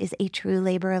podcast is a true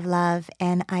labor of love,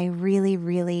 and I really,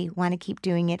 really want to keep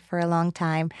doing it for a long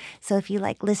time. So if you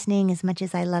like listening as much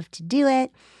as I love to do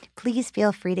it, please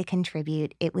feel free to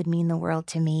contribute. It would mean the world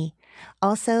to me.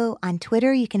 Also, on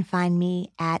Twitter, you can find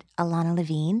me at Alana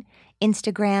Levine.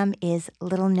 Instagram is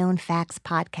Little Known Facts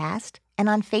Podcast. And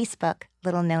on Facebook,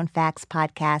 Little Known Facts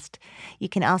Podcast. You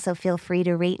can also feel free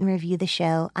to rate and review the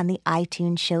show on the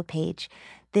iTunes show page.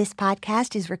 This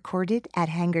podcast is recorded at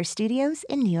Hanger Studios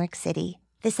in New York City.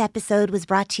 This episode was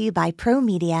brought to you by Pro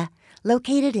Media.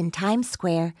 Located in Times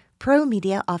Square, Pro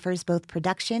Media offers both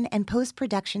production and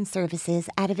post-production services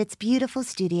out of its beautiful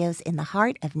studios in the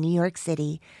heart of New York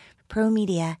City. Pro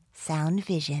Media, Sound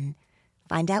Vision.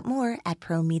 Find out more at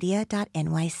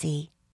promedia.nyc.